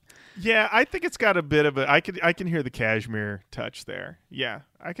 because Yeah, I think it's got a bit of I can hear the Kashmir touch there. Yeah,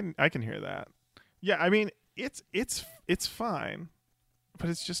 I can hear that. Yeah, I mean, it's fine. But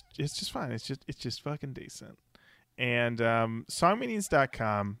it's just fine. It's just fucking decent. And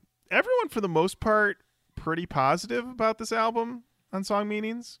songmeanings.com, everyone for the most part pretty positive about this album on Song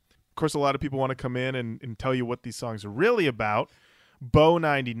Meanings. Of course, a lot of people want to come in and tell you what these songs are really about.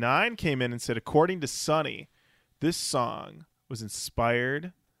 Bo99 came in and said, according to Sonny, this song was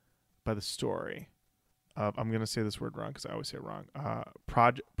inspired by the story of, I'm going to say this word wrong because I always say it wrong,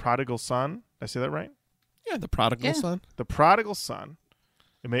 Prodigal Son. Did I say that right? Yeah, the prodigal son. The Prodigal Son.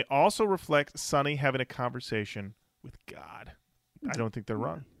 It may also reflect Sonny having a conversation with God. I don't think they're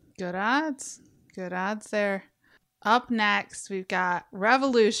wrong. Good odds. Good odds there. Up next, we've got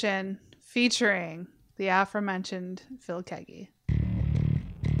Revolution featuring the aforementioned Phil Keaggy.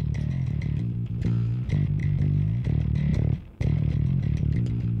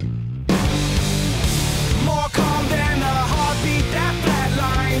 More calm than a heartbeat that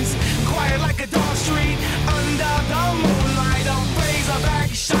flatlines. Quiet like a dark street under the moonlight. A phrase of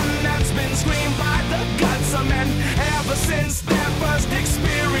action that's been screamed by the guts of men ever since their first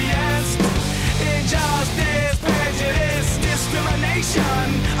experience. Injustice, prejudice, discrimination.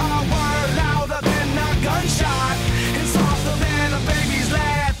 A word louder than a gunshot and softer than a baby's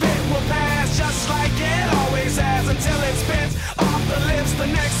laugh. It will pass just like it always has until it spits off the lips the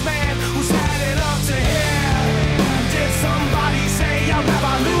next man who's had it up to here. Did somebody say a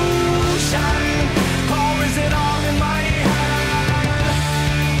revolution? Or is it all in my head?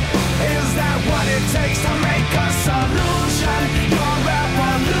 Is that what it takes to make a solution? Your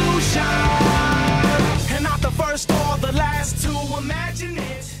revolution. And not the first or the last to imagine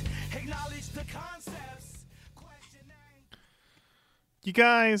it. Acknowledge the concepts. Questioning. You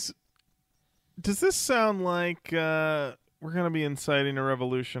guys, does this sound like we're going to be inciting a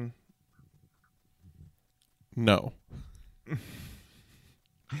revolution? No.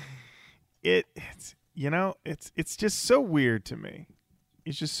 It's just so weird to me.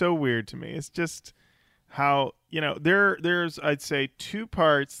 It's just so weird to me. It's just how, there's I'd say 2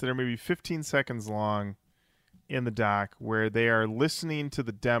 parts that are maybe 15 seconds long in the doc where they are listening to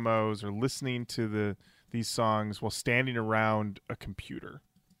the demos or listening to these songs while standing around a computer.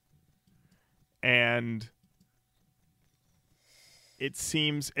 And it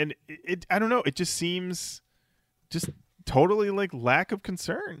seems, and I don't know, it just seems just totally like lack of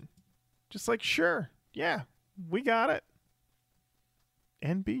concern. Just like, sure, yeah, we got it.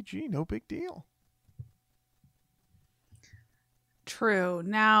 NBG, no big deal. True.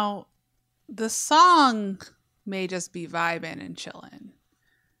 Now, the song may just be vibing and chilling,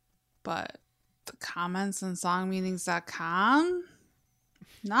 but the comments on songmeanings.com,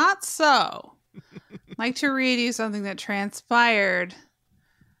 not so. Like to read you something that transpired.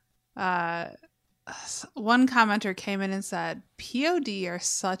 One commenter came in and said, P.O.D. are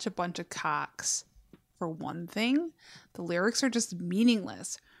such a bunch of cocks. For one thing, the lyrics are just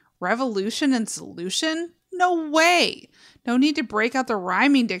meaningless. Revolution and solution? No way. No need to break out the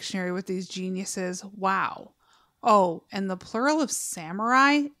rhyming dictionary with these geniuses. Wow. Oh, and the plural of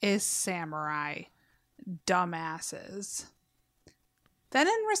samurai is samurai. Dumbasses. Then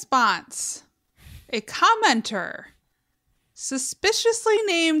in response, a commenter, suspiciously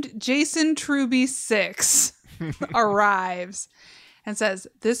named Jason Truby 6, arrives and says,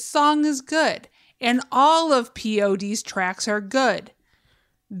 this song is good, and all of P.O.D.'s tracks are good.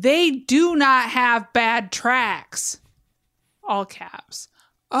 They do not have bad tracks. All caps.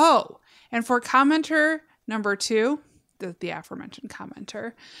 Oh, and for commenter number 2, the aforementioned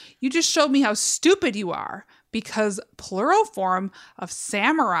commenter, you just showed me how stupid you are, because plural form of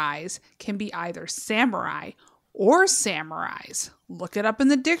samurais can be either samurai or samurais. Look it up in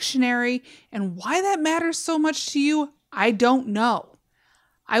the dictionary, and why that matters so much to you, I don't know.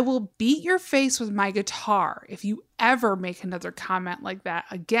 I will beat your face with my guitar if you ever make another comment like that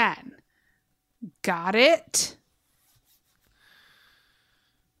again. Got it?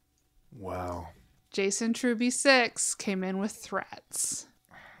 Wow. Jason Truby 6 came in with threats.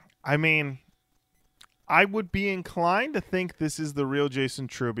 I mean, I would be inclined to think this is the real Jason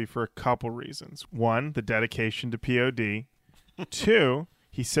Truby for a couple reasons. 1, the dedication to P.O.D. 2,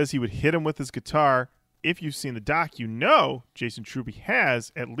 he says he would hit him with his guitar. If you've seen the doc, you know Jason Truby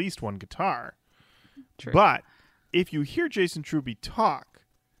has at least one guitar. True. But if you hear Jason Truby talk,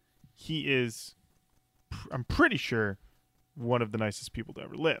 he is, I'm pretty sure, one of the nicest people to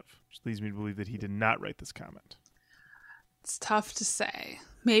ever live, which leads me to believe that he did not write this comment. It's tough to say.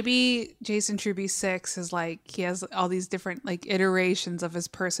 Maybe Jason Truby 6 is like, he has all these different like iterations of his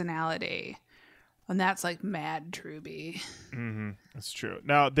personality. And that's like Mad Truby. Mm-hmm. That's true.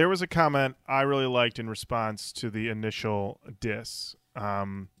 Now, there was a comment I really liked in response to the initial diss.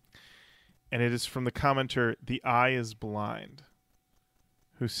 And it is from the commenter, The Eye is Blind,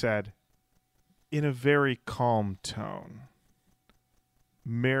 who said, in a very calm tone.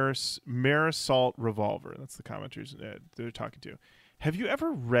 Marisol Revolver. That's the commenters they're talking to. Have you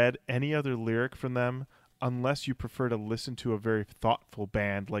ever read any other lyric from them unless you prefer to listen to a very thoughtful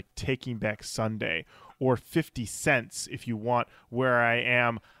band like Taking Back Sunday or 50 Cents if you want Where I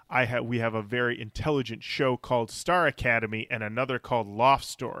Am? We have a very intelligent show called Star Academy and another called Loft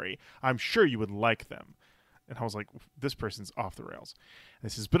Story. I'm sure you would like them. And I was like, this person's off the rails. And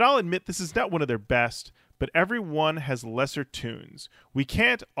this is, but I'll admit this is not one of their best, but everyone has lesser tunes. We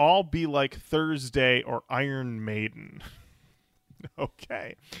can't all be like Thursday or Iron Maiden.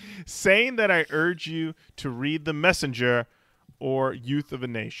 Okay. Saying that I urge you to read The Messenger or Youth of a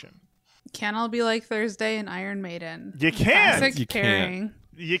Nation. Can't all be like Thursday and Iron Maiden. You can't. Classic pairing.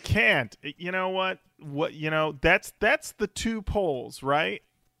 You can't. You know what? That's the two poles, right?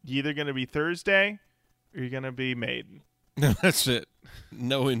 You're either going to be Thursday or you're going to be Maiden. That's it.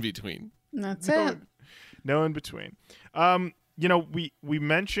 No in between. That's it. No in between. We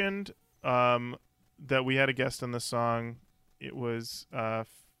mentioned that we had a guest on the song. It was Phil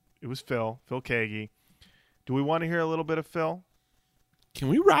Kagi. Do we want to hear a little bit of Phil? Can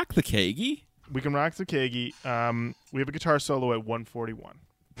we rock the Kagi? We can rock the Kagi. We have a guitar solo at 141.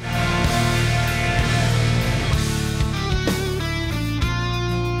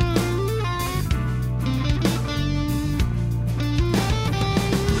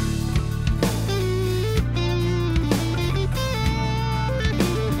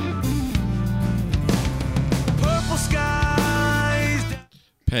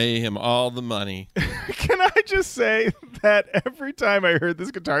 Pay him all the money. Can I just say that every time I heard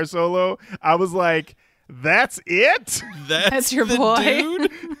this guitar solo, I was like, that's it? That's your the boy? Dude?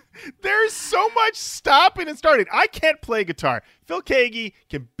 There's so much stopping and starting. I can't play guitar. Phil Kagi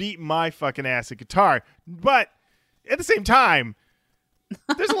can beat my fucking ass at guitar. But at the same time,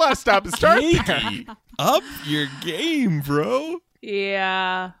 there's a lot of stop and start there. Kagi, up your game, bro.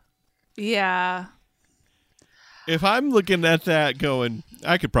 Yeah. Yeah. If I'm looking at that going,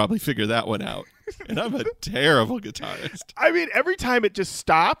 I could probably figure that one out. And I'm a terrible guitarist. I mean, every time it just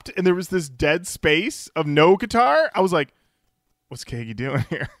stopped and there was this dead space of no guitar, I was like, what's Kagi doing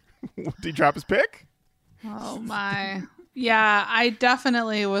here? Did he drop his pick? Oh, my. Yeah, I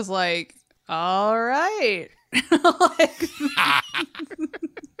definitely was like, all right. Like,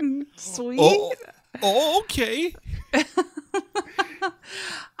 sweet. Oh, okay.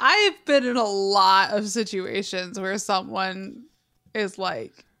 I've been in a lot of situations where someone is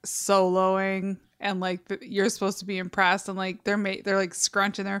like soloing and like you're supposed to be impressed and like they're like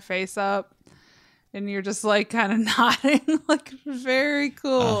scrunching their face up and you're just like kind of nodding like very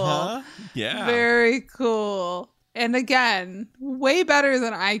cool. Uh-huh. Yeah. Very cool. And again, way better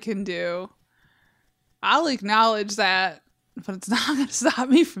than I can do. I'll acknowledge that, but it's not going to stop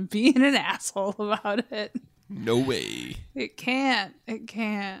me from being an asshole about it. No way. It can't. It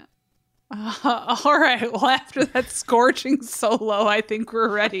can't. All right. Well, after that scorching solo, I think we're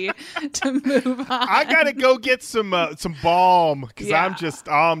ready to move on. I gotta go get some balm because Yeah.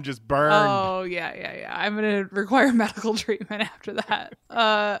 I'm just burned. Oh yeah. I'm gonna require medical treatment after that.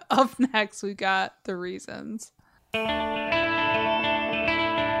 Up next, we got The Reasons.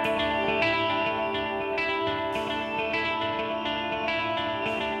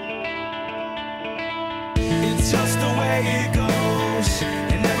 It's just the way it goes,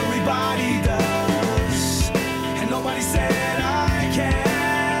 and everybody does, and nobody said I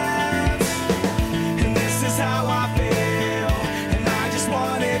can't, and this is how I feel, and I just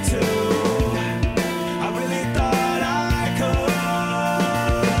wanted to, I really thought I could,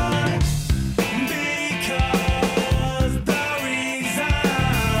 because the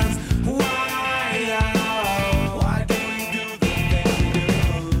reasons why do we do the thing we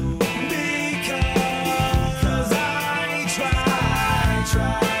do, because I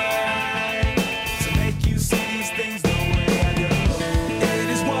try to make you see these things the way I do. It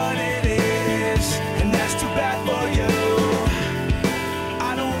is what it is, and that's too bad for you.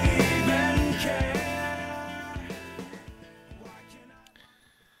 I don't even care.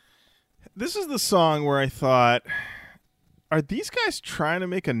 This is the song where I thought, are these guys trying to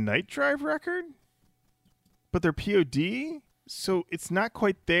make a Night Drive record? But they're P.O.D., so it's not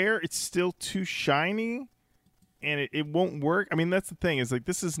quite there. It's still too shiny, and it won't work. I mean, that's the thing. Is like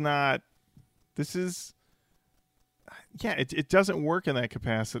it doesn't work in that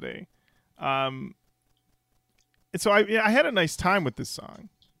capacity. And so I had a nice time with this song.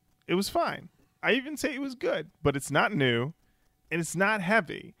 It was fine. I even say it was good, but it's not new, and it's not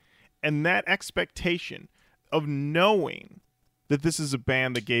heavy. And that expectation of knowing that this is a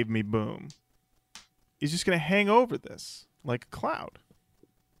band that gave me boom is just going to hang over this like a cloud.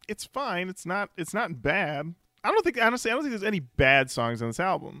 it's fine. It's not bad. I don't think there's any bad songs on this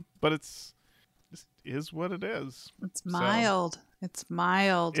album, but just is what it is. It's mild. It's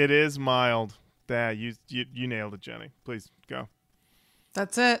mild. It is mild. That you nailed it, Jenny. Please go.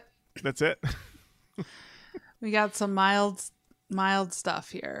 That's it. That's it. We got some mild stuff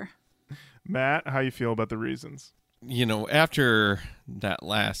here. Matt, how you feel about the reasons? After that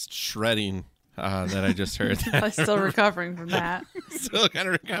last shredding that I just heard. I'm still recovering from that. Still kind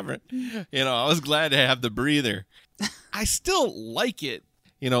of recovering. I was glad to have the breather. I still like it.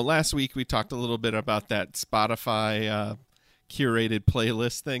 Last week we talked a little bit about that Spotify curated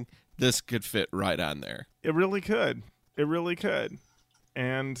playlist thing. This could fit right on there. It really could. It really could.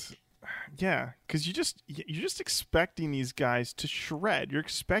 And yeah, because you're just expecting these guys to shred. You're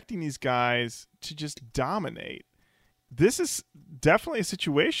expecting these guys to just dominate. This is definitely a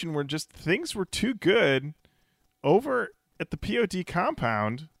situation where just things were too good over at the P.O.D.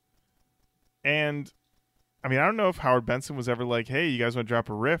 compound. And I mean, I don't know if Howard Benson was ever like, hey, you guys want to drop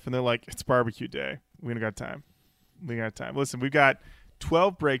a riff? And they're like, it's barbecue day. We ain't got time. Listen, we've got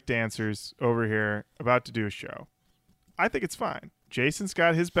 12 break dancers over here about to do a show. I think it's fine. Jason's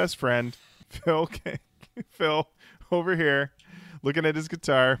got his best friend, Phil, over here looking at his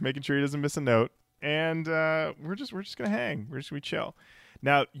guitar, making sure he doesn't miss a note. And we're just gonna hang. We're just gonna chill.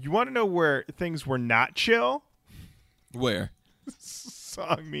 Now, you want to know where things were not chill? Where?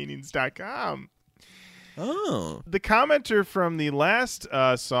 Songmeanings.com. Oh. The commenter from the last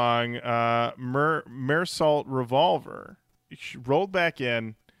song, Mersault Revolver, rolled back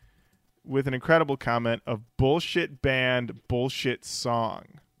in with an incredible comment of bullshit band, bullshit song.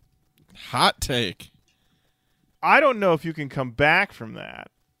 Hot take. I don't know if you can come back from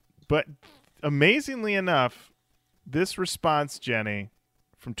that, but amazingly enough, this response, Jenny,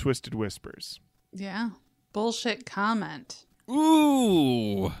 from Twisted Whispers. Yeah. Bullshit comment.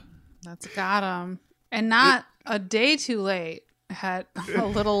 Ooh. That's got him. And not a day too late. Had a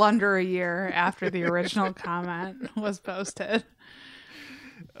little under a year after the original comment was posted.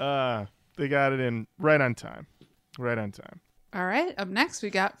 They got it in right on time. Right on time. All right. Up next, we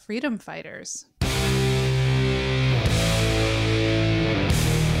got Freedom Fighters.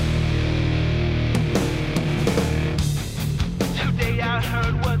 Today I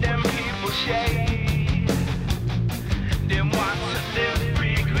heard what them people say. Them want to live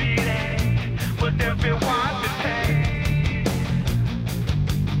free, greedy, but them feel want to pay.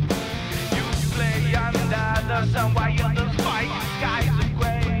 You play under the sun while you look fight skies of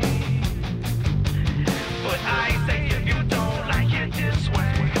gray. But I say if you don't like it this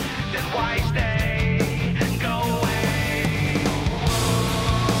way, then why stay? Go away.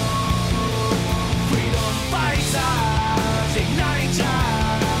 Freedom fighters, ignite ya.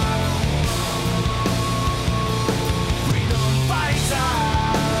 Freedom fighters,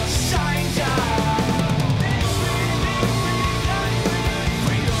 shine ya.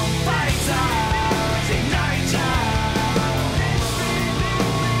 Freedom fighters, ignite ya.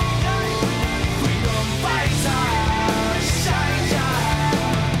 Freedom fighters, shine ya.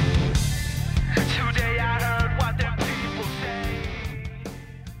 Today I heard what them people say.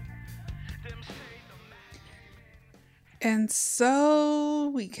 Them say the And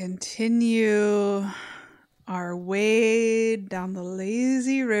so we continue our way down the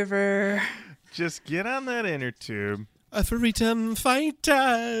lazy river. Just get on that inner tube. Freedom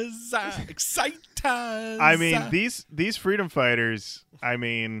fighters, exciters. I mean, these freedom fighters, I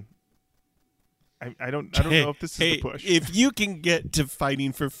mean, I don't know if this is the push. If you can get to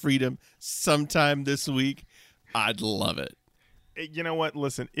fighting for freedom sometime this week, I'd love it. You know what?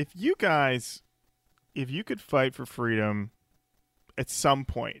 Listen, if you could fight for freedom at some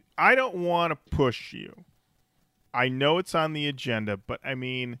point, I don't want to push you. I know it's on the agenda, but I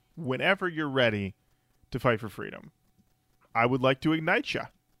mean, whenever you're ready to fight for freedom, I would like to ignite you.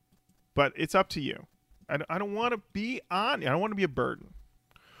 But it's up to you. I don't want to be on. I don't want to be a burden.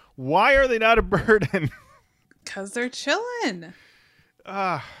 Why are they not a burden? Because they're chilling.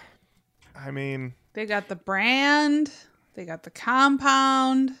 I mean, They got the brand. They got the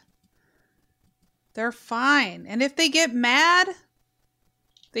compound. They're fine. And if they get mad,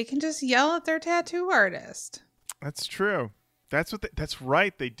 they can just yell at their tattoo artist. that's true. That's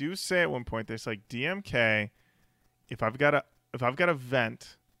right. They do say at one point, there's like, DMK, if I've got a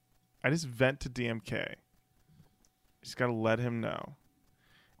vent, I just vent to DMK. Just got to let him know.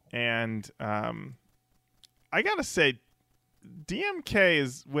 And I got to say, DMK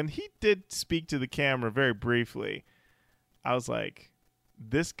is, when he did speak to the camera very briefly, I was like,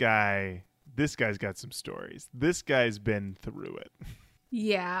 this guy's got some stories. This guy's been through it.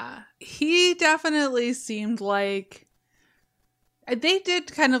 Yeah. He definitely seemed like They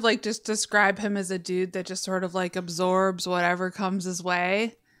did kind of like just describe him as a dude that just sort of like absorbs whatever comes his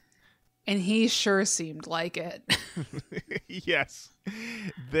way. And he sure seemed like it. Yes.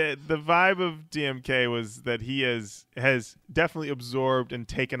 The vibe of DMK was that he has definitely absorbed and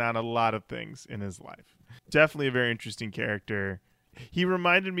taken on a lot of things in his life. Definitely a very interesting character. He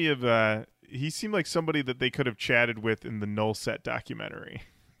reminded me of he seemed like somebody that they could have chatted with in the Null Set documentary,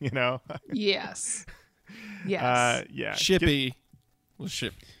 you know? Yes. Yes. Yeah. Shippy. Well,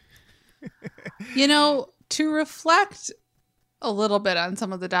 Shippy. You know, to reflect a little bit on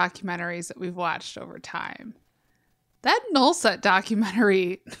some of the documentaries that we've watched over time, that Null Set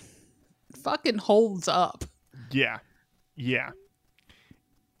documentary fucking holds up. Yeah.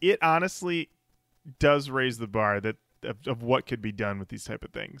 It honestly does raise the bar of what could be done with these type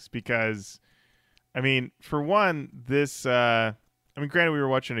of things, because I mean, for one, this granted we were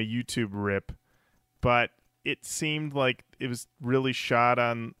watching a YouTube rip, but it seemed like it was really shot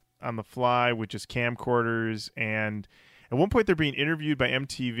on the fly with just camcorders, and at one point they're being interviewed by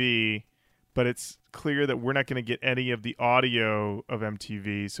MTV, but it's clear that we're not going to get any of the audio of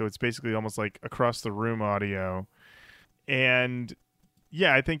MTV, so it's basically almost like across the room audio. And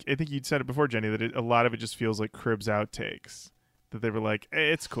yeah, I think you'd said it before, Jenny, that a lot of it just feels like Cribs outtakes. That they were like,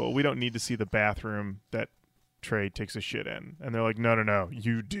 hey, it's cool. We don't need to see the bathroom that Trey takes a shit in. And they're like, no,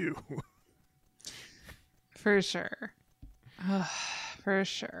 you do. For sure. For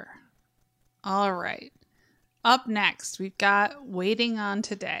sure. All right. Up next, we've got Waiting on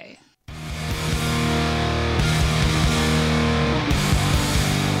Today.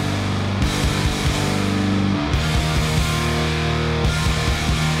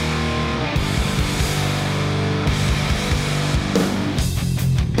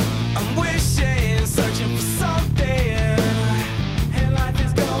 I'm wishing, searching for something, and life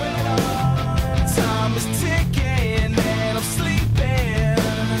is going on. Time is ticking, and I'm sleeping.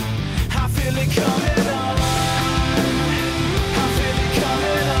 I feel it coming on. I feel it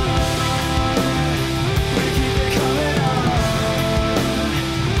coming on. We keep it coming on.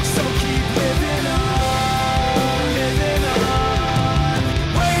 So keep living on, living on.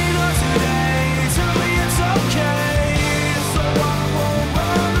 Wait on today, tell me it's okay, so I won't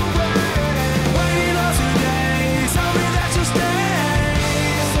run away. Wait on today, tell me that you'll stay,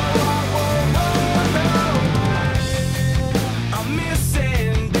 so I won't run away. I'm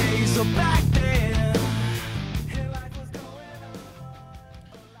missing days of back then, and life was going on.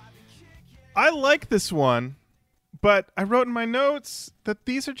 I like this one, but I wrote in my notes that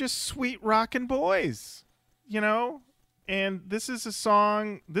these are just sweet rockin' boys, you know? And this is a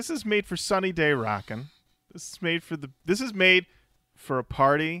song, this is made for sunny day rockin'. This is made for a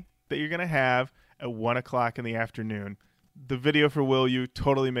party that you're going to have at 1:00 in the afternoon. The video for Will You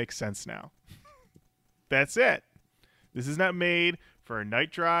totally makes sense now. That's it. This is not made for a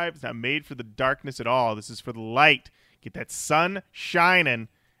night drive. It's not made for the darkness at all. This is for the light. Get that sun shining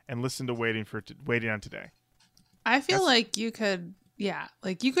and listen to Waiting on Today. I feel like you could,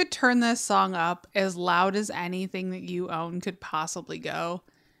 you could turn this song up as loud as anything that you own could possibly go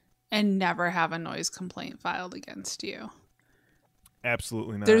and never have a noise complaint filed against you.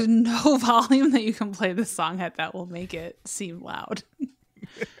 Absolutely not. There's no volume that you can play this song at that will make it seem loud.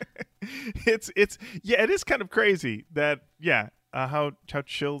 It is kind of crazy that how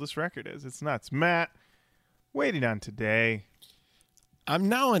chill this record is. It's nuts. Matt, Waiting on Today. I'm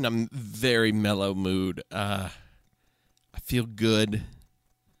now in a very mellow mood. I feel good.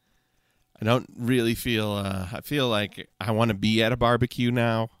 I don't really feel, I feel like I want to be at a barbecue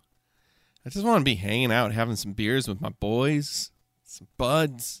now. I just want to be hanging out, having some beers with my boys, some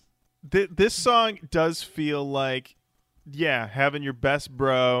buds. This song does feel like, having your best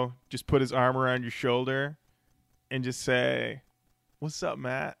bro just put his arm around your shoulder and just say, "What's up,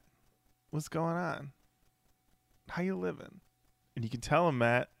 Matt? What's going on? How you living?" And you can tell him,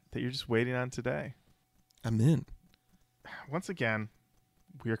 Matt, that you're just waiting on today. I'm in. Once again,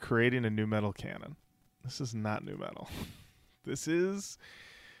 we are creating a new metal canon. This is not new metal. This is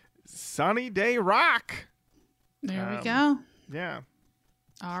sunny day rock. There we go. Yeah.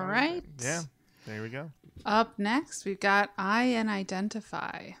 All right. Yeah. There we go. Up next, we've got I and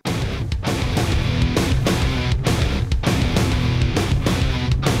Identify.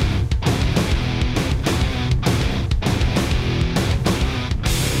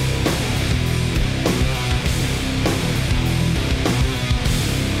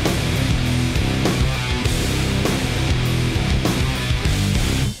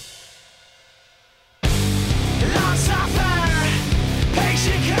 Long suffer,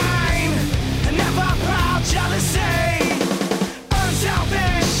 patient kind, never proud jealousy,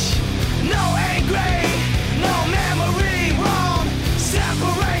 unselfish,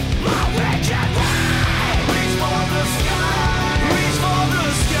 My wicked way. Reach for the sky. Reach for the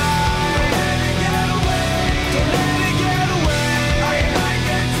sky. Don't let it get away. Don't let it get away.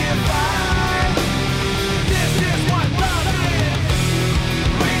 Identify. This is what love is.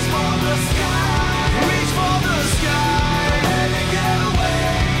 Reach for the sky. Reach for the sky. Don't let it get away.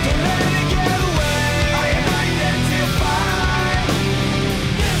 Don't let it get away. Identify.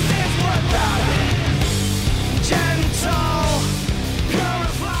 This is what love is. Gentle,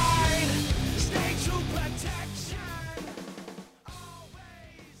 purified, stay true protection.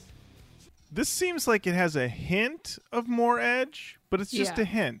 Always. This seems like it has a hint of more edge, but it's just Yeah. a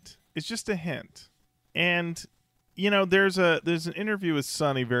hint. It's just a hint. And there's an interview with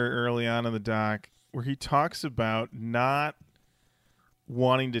Sonny very early on in the doc where he talks about not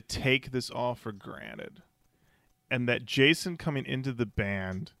wanting to take this all for granted, and that Jason coming into the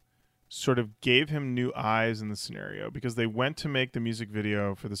band sort of gave him new eyes in the scenario because they went to make the music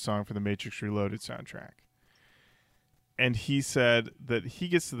video for the song for the Matrix Reloaded soundtrack. And he said that he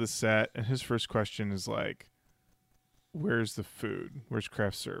gets to the set and his first question is like, where's the food? Where's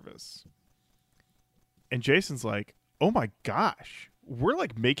craft service? And Jason's like, oh my gosh, we're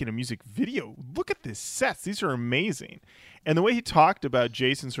like making a music video. Look at these sets. These are amazing. And the way he talked about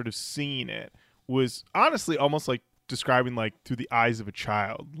Jason sort of seeing it was honestly almost like describing like through the eyes of a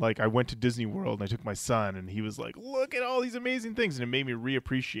child. Like I went to Disney World and I took my son and he was like, look at all these amazing things. And it made me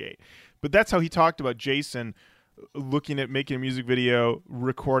reappreciate. But that's how he talked about Jason looking at making a music video,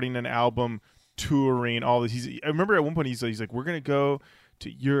 recording an album, touring, all this. I remember at one point he's like, we're going to go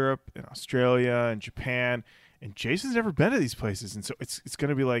to Europe and Australia and Japan. And Jason's never been to these places. And so it's going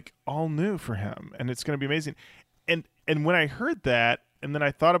to be like all new for him. And it's going to be amazing. And when I heard that, and then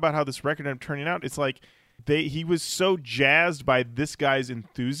I thought about how this record ended up turning out, it's like he was so jazzed by this guy's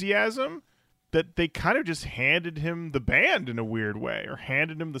enthusiasm that they kind of just handed him the band in a weird way, or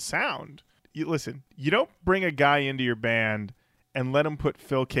handed him the sound. Listen, you don't bring a guy into your band and let him put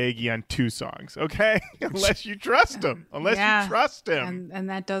Phil Keaggy on 2 songs, okay? Unless you trust him. You trust him. And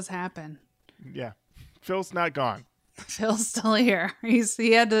that does happen. Yeah. Phil's not gone. Phil's still here.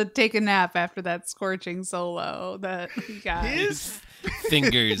 He had to take a nap after that scorching solo that he got. His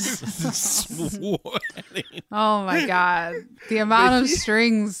fingers sweating. Oh my god. The amount of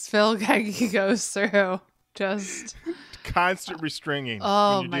strings Phil Keaggy goes through. Just constant restringing.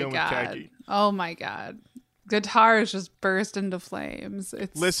 Oh when you're my dealing god. with Keaggy. Oh my god. Guitars just burst into flames.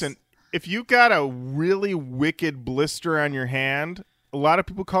 Listen, if you got a really wicked blister on your hand, a lot of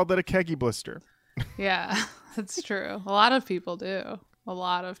people call that a Keaggy blister. Yeah, that's true. A lot of people do. A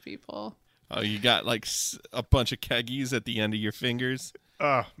lot of people. Oh, you got like a bunch of Keaggies at the end of your fingers.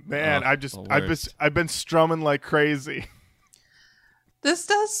 Oh man, Oh, I've been strumming like crazy. This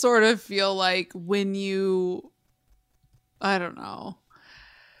does sort of feel like when I don't know.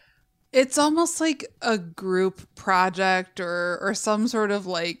 It's almost like a group project or some sort of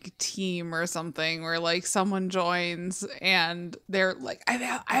like team or something where like someone joins and they're like, I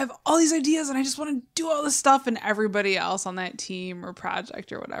have all these ideas and I just want to do all this stuff, and everybody else on that team or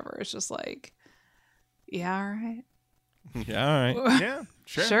project or whatever is just like, yeah, all right. Yeah, all right. Yeah,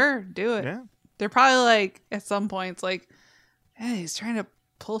 sure. Sure, do it. Yeah. They're probably like, at some points, like, hey, he's trying to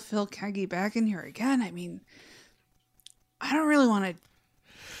pull Phil Keaggy back in here again. I mean, I don't really want to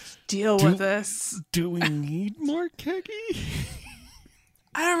deal with this. Do we need more Keaggy?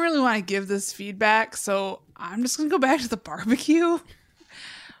 I don't really want to give this feedback, so I'm just going to go back to the barbecue.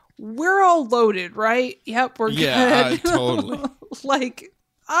 We're all loaded, right? Yep, we're good. Totally. Like,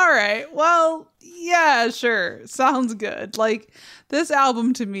 all right, well, yeah, sure. Sounds good. Like, this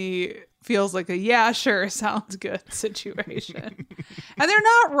album to me feels like a yeah, sure, sounds good situation. And they're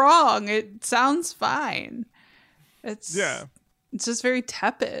not wrong. It sounds fine. It's just very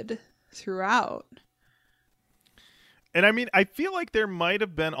tepid throughout. And I mean, I feel like there might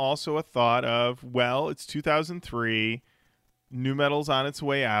have been also a thought of, well, it's 2003, nu metal's on its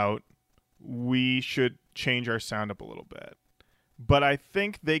way out, we should change our sound up a little bit. But I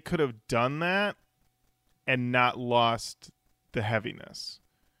think they could have done that and not lost the heaviness.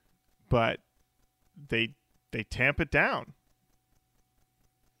 But they tamp it down.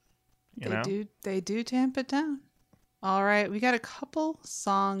 They do tamp it down. All right, we got a couple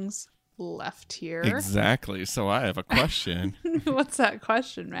songs left here. Exactly. So I have a question. What's that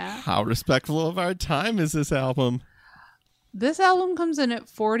question, Matt? How respectful of our time is this album? This album comes in at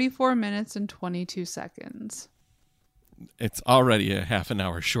 44 minutes and 22 seconds. It's already a half an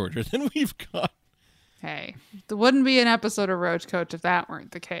hour shorter than we've got. Hey, there wouldn't be an episode of Roach Coach if that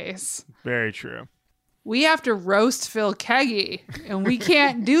weren't the case. Very true. We have to roast Phil Keaggy, and we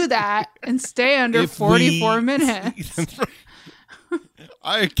can't do that and stay under 44 minutes.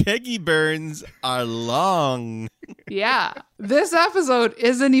 Our keggy burns are long. Yeah. This episode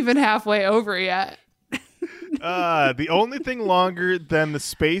isn't even halfway over yet. The only thing longer than the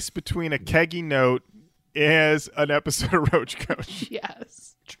space between a keggy note is an episode of Roach Coach.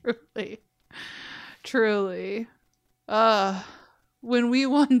 Yes, truly. Truly. When we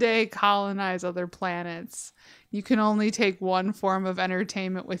one day colonize other planets, you can only take one form of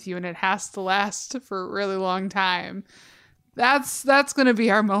entertainment with you, and it has to last for a really long time. That's going to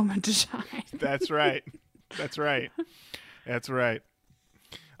be our moment to shine. That's right. That's right. That's right.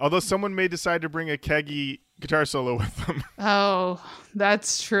 Although someone may decide to bring a keggy guitar solo with them. Oh,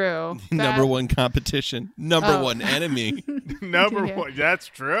 that's true. Number one competition. Number one enemy. Number one. That's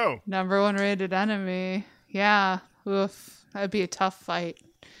true. Number one rated enemy. Yeah. Oof. That'd be a tough fight.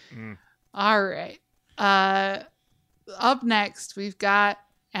 All right. Up next, we've got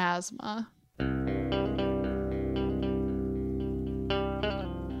Asthma.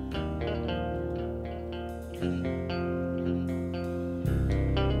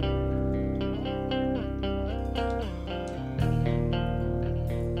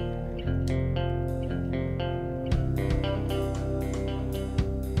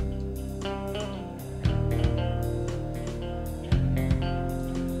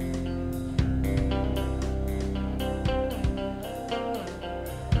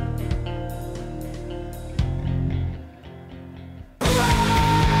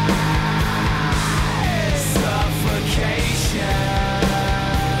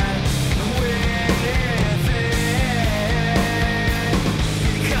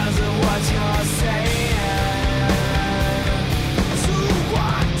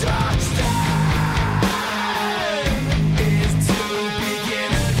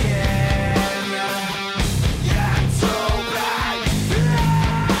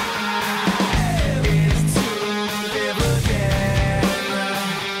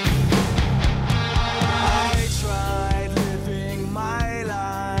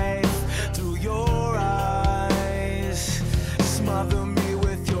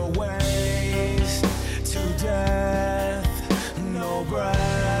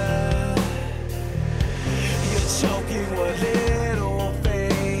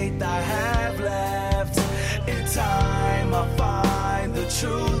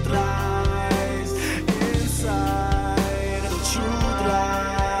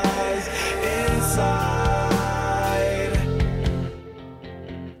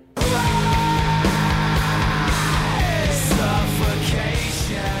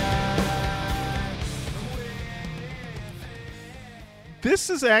 This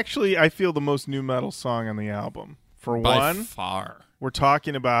is actually, I feel, the most nu metal song on the album. For By one, far. we're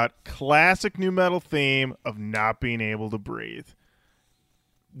talking about classic nu metal theme of not being able to breathe.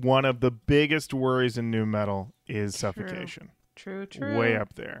 One of the biggest worries in nu metal is suffocation. True. Way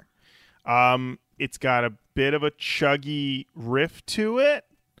up there. It's got a bit of a chuggy riff to it.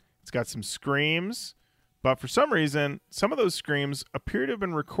 It's got some screams. But for some reason, some of those screams appear to have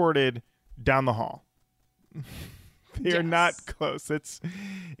been recorded down the hall. They are not close. It's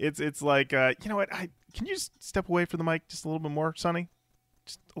like, you know what? Can you just step away from the mic just a little bit more, Sonny?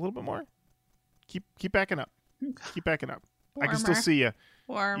 Just a little bit more. Keep backing up. Keep backing up. Warmer. I can still see you.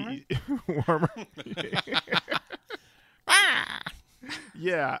 Warmer. Warmer.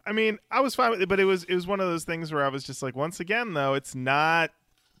 Yeah, I mean, I was fine with it, but it was one of those things where I was just like, once again, though, it's not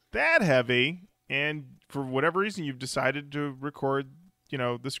that heavy, and for whatever reason, you've decided to record,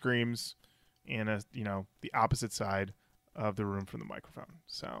 the screams in the opposite side of the room from the microphone.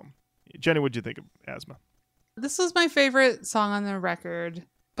 So, Jenny, what'd you think of Asthma? This was my favorite song on the record,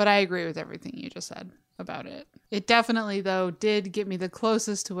 but I agree with everything you just said about it. It definitely, though, did get me the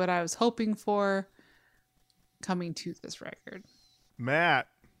closest to what I was hoping for coming to this record. Matt.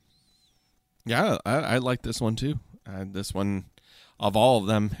 Yeah, I like this one too. This one, of all of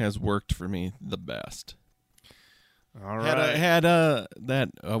them, has worked for me the best. All right. Had a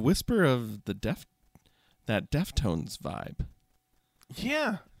whisper of that Deftones vibe.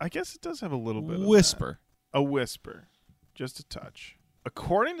 Yeah, I guess it does have a little bit whisper. Of that. A whisper. Just a touch.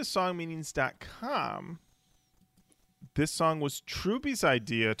 According to songmeanings.com, this song was Truby's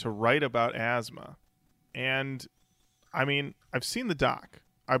idea to write about asthma. And, I mean, I've seen the doc.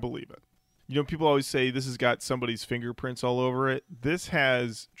 I believe it. People always say this has got somebody's fingerprints all over it. This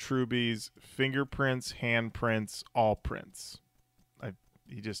has Truby's fingerprints, handprints, all prints.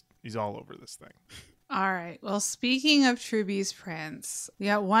 He's all over this thing. All right. Well, speaking of Truby's prints, we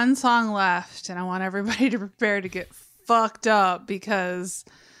got one song left, and I want everybody to prepare to get fucked up because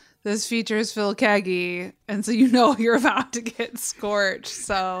this features Phil Keggy, and so you're about to get scorched.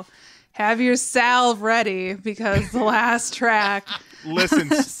 So have your salve ready because the last track Listen,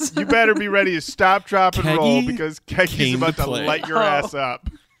 you better be ready to stop, drop, and roll because Keki's came about to to play. light your ass up.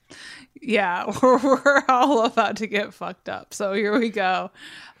 Yeah, we're all about to get fucked up. So here we go.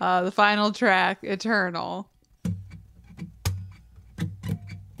 The final track, Eternal.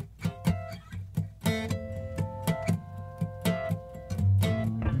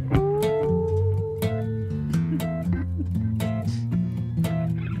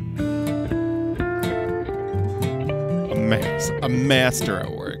 A master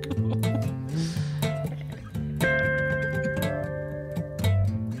at work.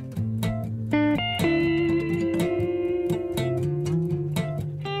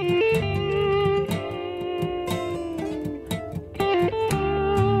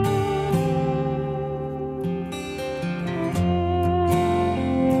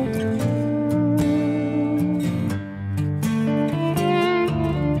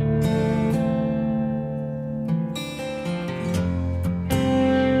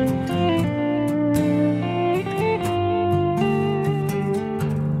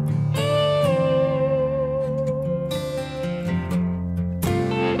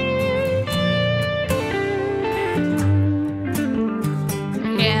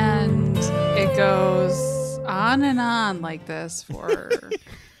 And it goes on and on like this for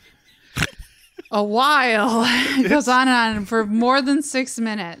a while. It goes on and on for more than 6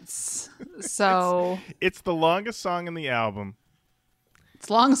 minutes. So It's the longest song in the album. it's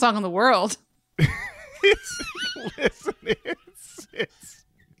the longest song in the world. Listen,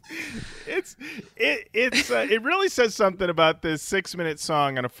 it really says something about this 6-minute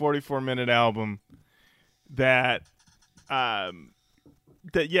song on a 44-minute album that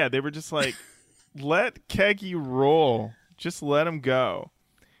they were just like, let Kegi roll, just let him go.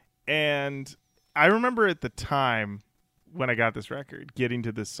 And I remember at the time when I got this record, getting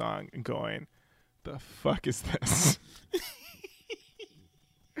to this song and going, the fuck is this?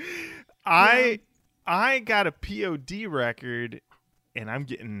 I got a P.O.D. record, and I'm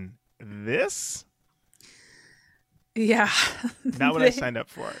getting this? Yeah. Not what I signed up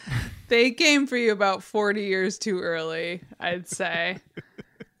for. They came for you about 40 years too early, I'd say.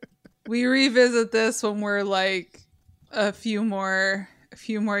 We revisit this when we're like a few more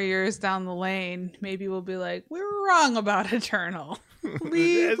years down the lane. Maybe we'll be like, we were wrong about Eternal.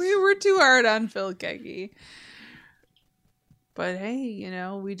 We were too hard on Phil Kegi. But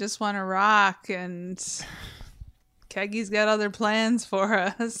hey, we just want to rock, and Kegi's got other plans for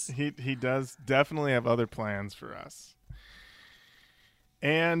us. He does definitely have other plans for us.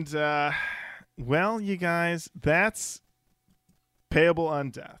 And, well, you guys, that's Payable on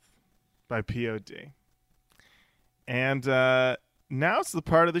Death by P.O.D. And now it's the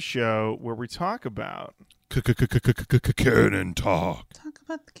part of the show where we talk about Canon talk. Talk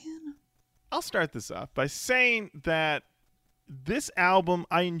about the canon. I'll start this off by saying that this album,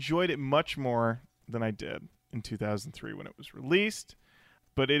 I enjoyed it much more than I did in 2003 when it was released,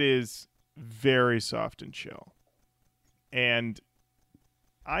 but it is very soft and chill. And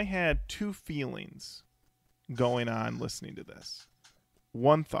I had two feelings going on listening to this.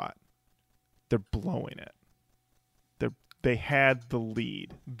 One thought, they're blowing it. They had the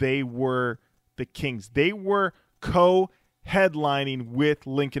lead. They were the Kings. They were co-headlining with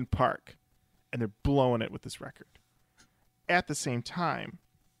Linkin Park, and they're blowing it with this record. At the same time,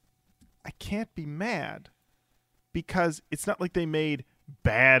 I can't be mad because it's not like they made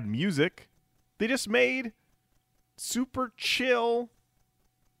bad music. They just made super chill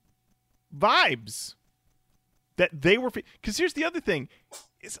vibes that they were. Because here's the other thing: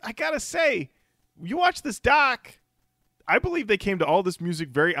 is I gotta say, you watch this doc. I believe they came to all this music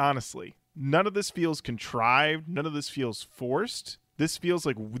very honestly. None of this feels contrived. None of this feels forced. This feels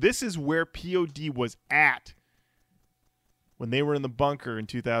like this is where P.O.D. was at when they were in the bunker in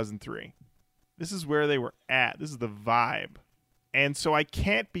 2003. This is where they were at. This is the vibe. And so I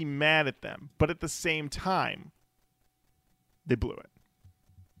can't be mad at them. But at the same time, they blew it.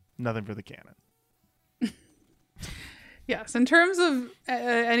 Nothing for the canon. Yes, in terms of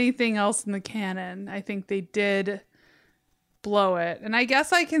anything else in the canon, I think they did blow it. And I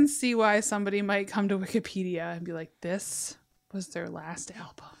guess I can see why somebody might come to Wikipedia and be like, this was their last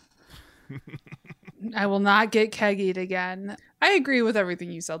album. I will not get Kegied again. I agree with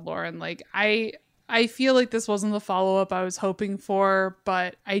everything you said, Lauren. Like, I feel like this wasn't the follow-up I was hoping for,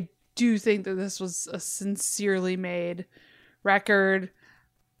 but I do think that this was a sincerely made record.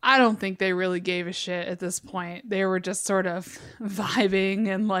 I don't think they really gave a shit at this point. They were just sort of vibing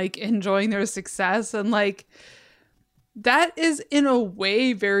and like enjoying their success, and like that is in a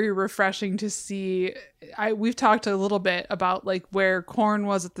way very refreshing to see. We've talked a little bit about like where Korn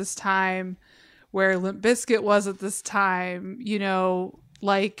was at this time, where Limp Bizkit was at this time,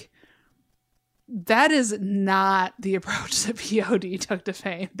 like that is not the approach that P.O.D. took to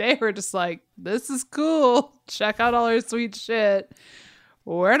fame. They were just like, this is cool. Check out all our sweet shit.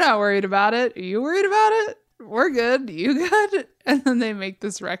 We're not worried about it. Are you worried about it? We're good. You good? And then they make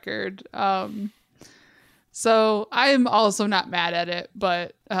this record. So I'm also not mad at it,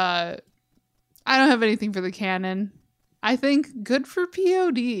 but I don't have anything for the canon. I think good for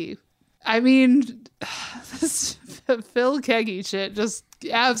P.O.D. I mean, this Phil Keggy shit just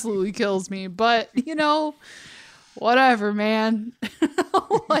absolutely kills me, but whatever, man.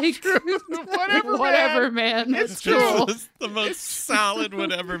 Like, whatever, man. It's cool. just the most solid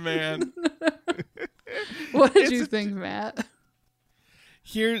whatever, man. What did you think, Matt?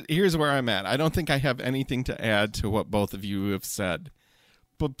 Here's where I'm at. I don't think I have anything to add to what both of you have said.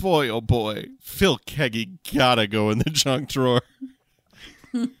 But boy, oh boy, Phil Keggy gotta go in the junk drawer.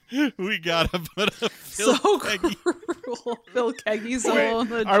 We gotta put a Phil Keggy. Cruel. Phil Keggy solo in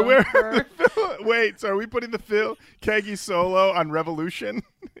the junk drawer. Wait, so are we putting the Phil Keggy solo on Revolution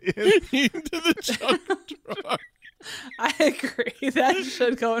into the junk drawer? I agree. That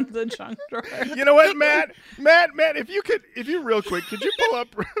should go into the junk drawer. You know what, Matt, if you real quick, could you pull up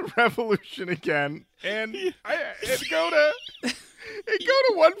Revolution again and go to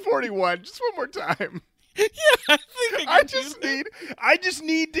 141 just one more time? Yeah, I think I just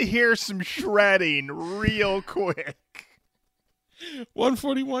need to hear some shredding real quick.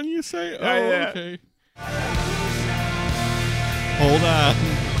 141, you say? Oh, yeah. Okay. Hold on.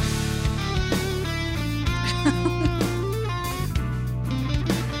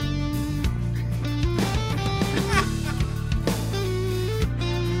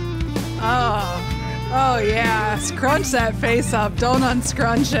 Oh yeah, scrunch that face up. Don't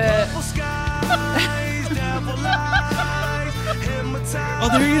unscrunch it. Oh,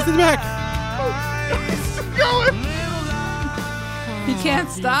 there he is in the back. Going. He can't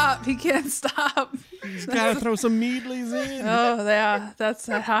stop. He can't stop. He's gotta throw some Meadleys in. Oh yeah, that's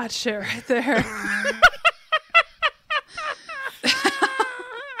that hot shit right there.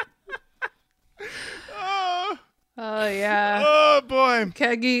 Oh yeah. Oh boy.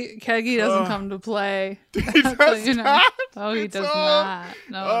 Keggy doesn't come to play. He does not. Oh, he It's does all- not.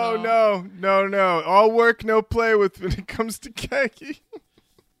 No. Oh no. All work, no play when it comes to Keggy.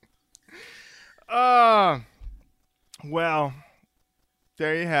 Well,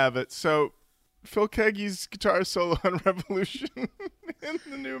 there you have it. So Phil Keggy's guitar solo on Revolution in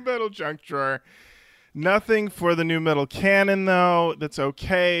the new metal junk drawer. Nothing for the new metal canon though. That's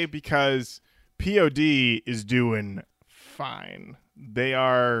okay because P.O.D. is doing fine. They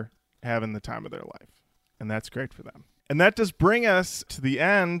are having the time of their life, and that's great for them. And that does bring us to the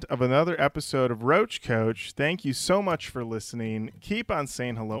end of another episode of Roach Coach. Thank you so much for listening. Keep on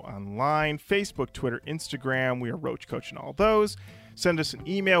saying hello online, Facebook, Twitter, Instagram. We are Roach Coach and all those. Send us an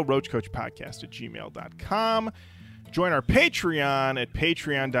email, roachcoachpodcast@gmail.com. Join our Patreon at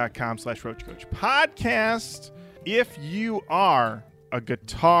patreon.com/roachcoachpodcast. If you are a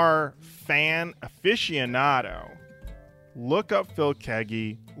guitar fan aficionado, look up Phil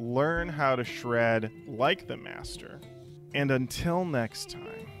Keggy, learn how to shred like the master. And until next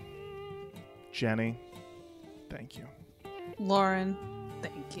time, Jenny, thank you. Lauren,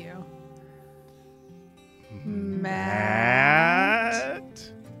 thank you.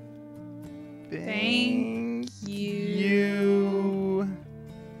 Matt, thank you.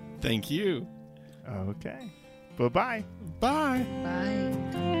 Thank you. Okay. Bye-bye. Bye.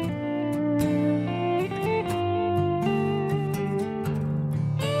 Bye.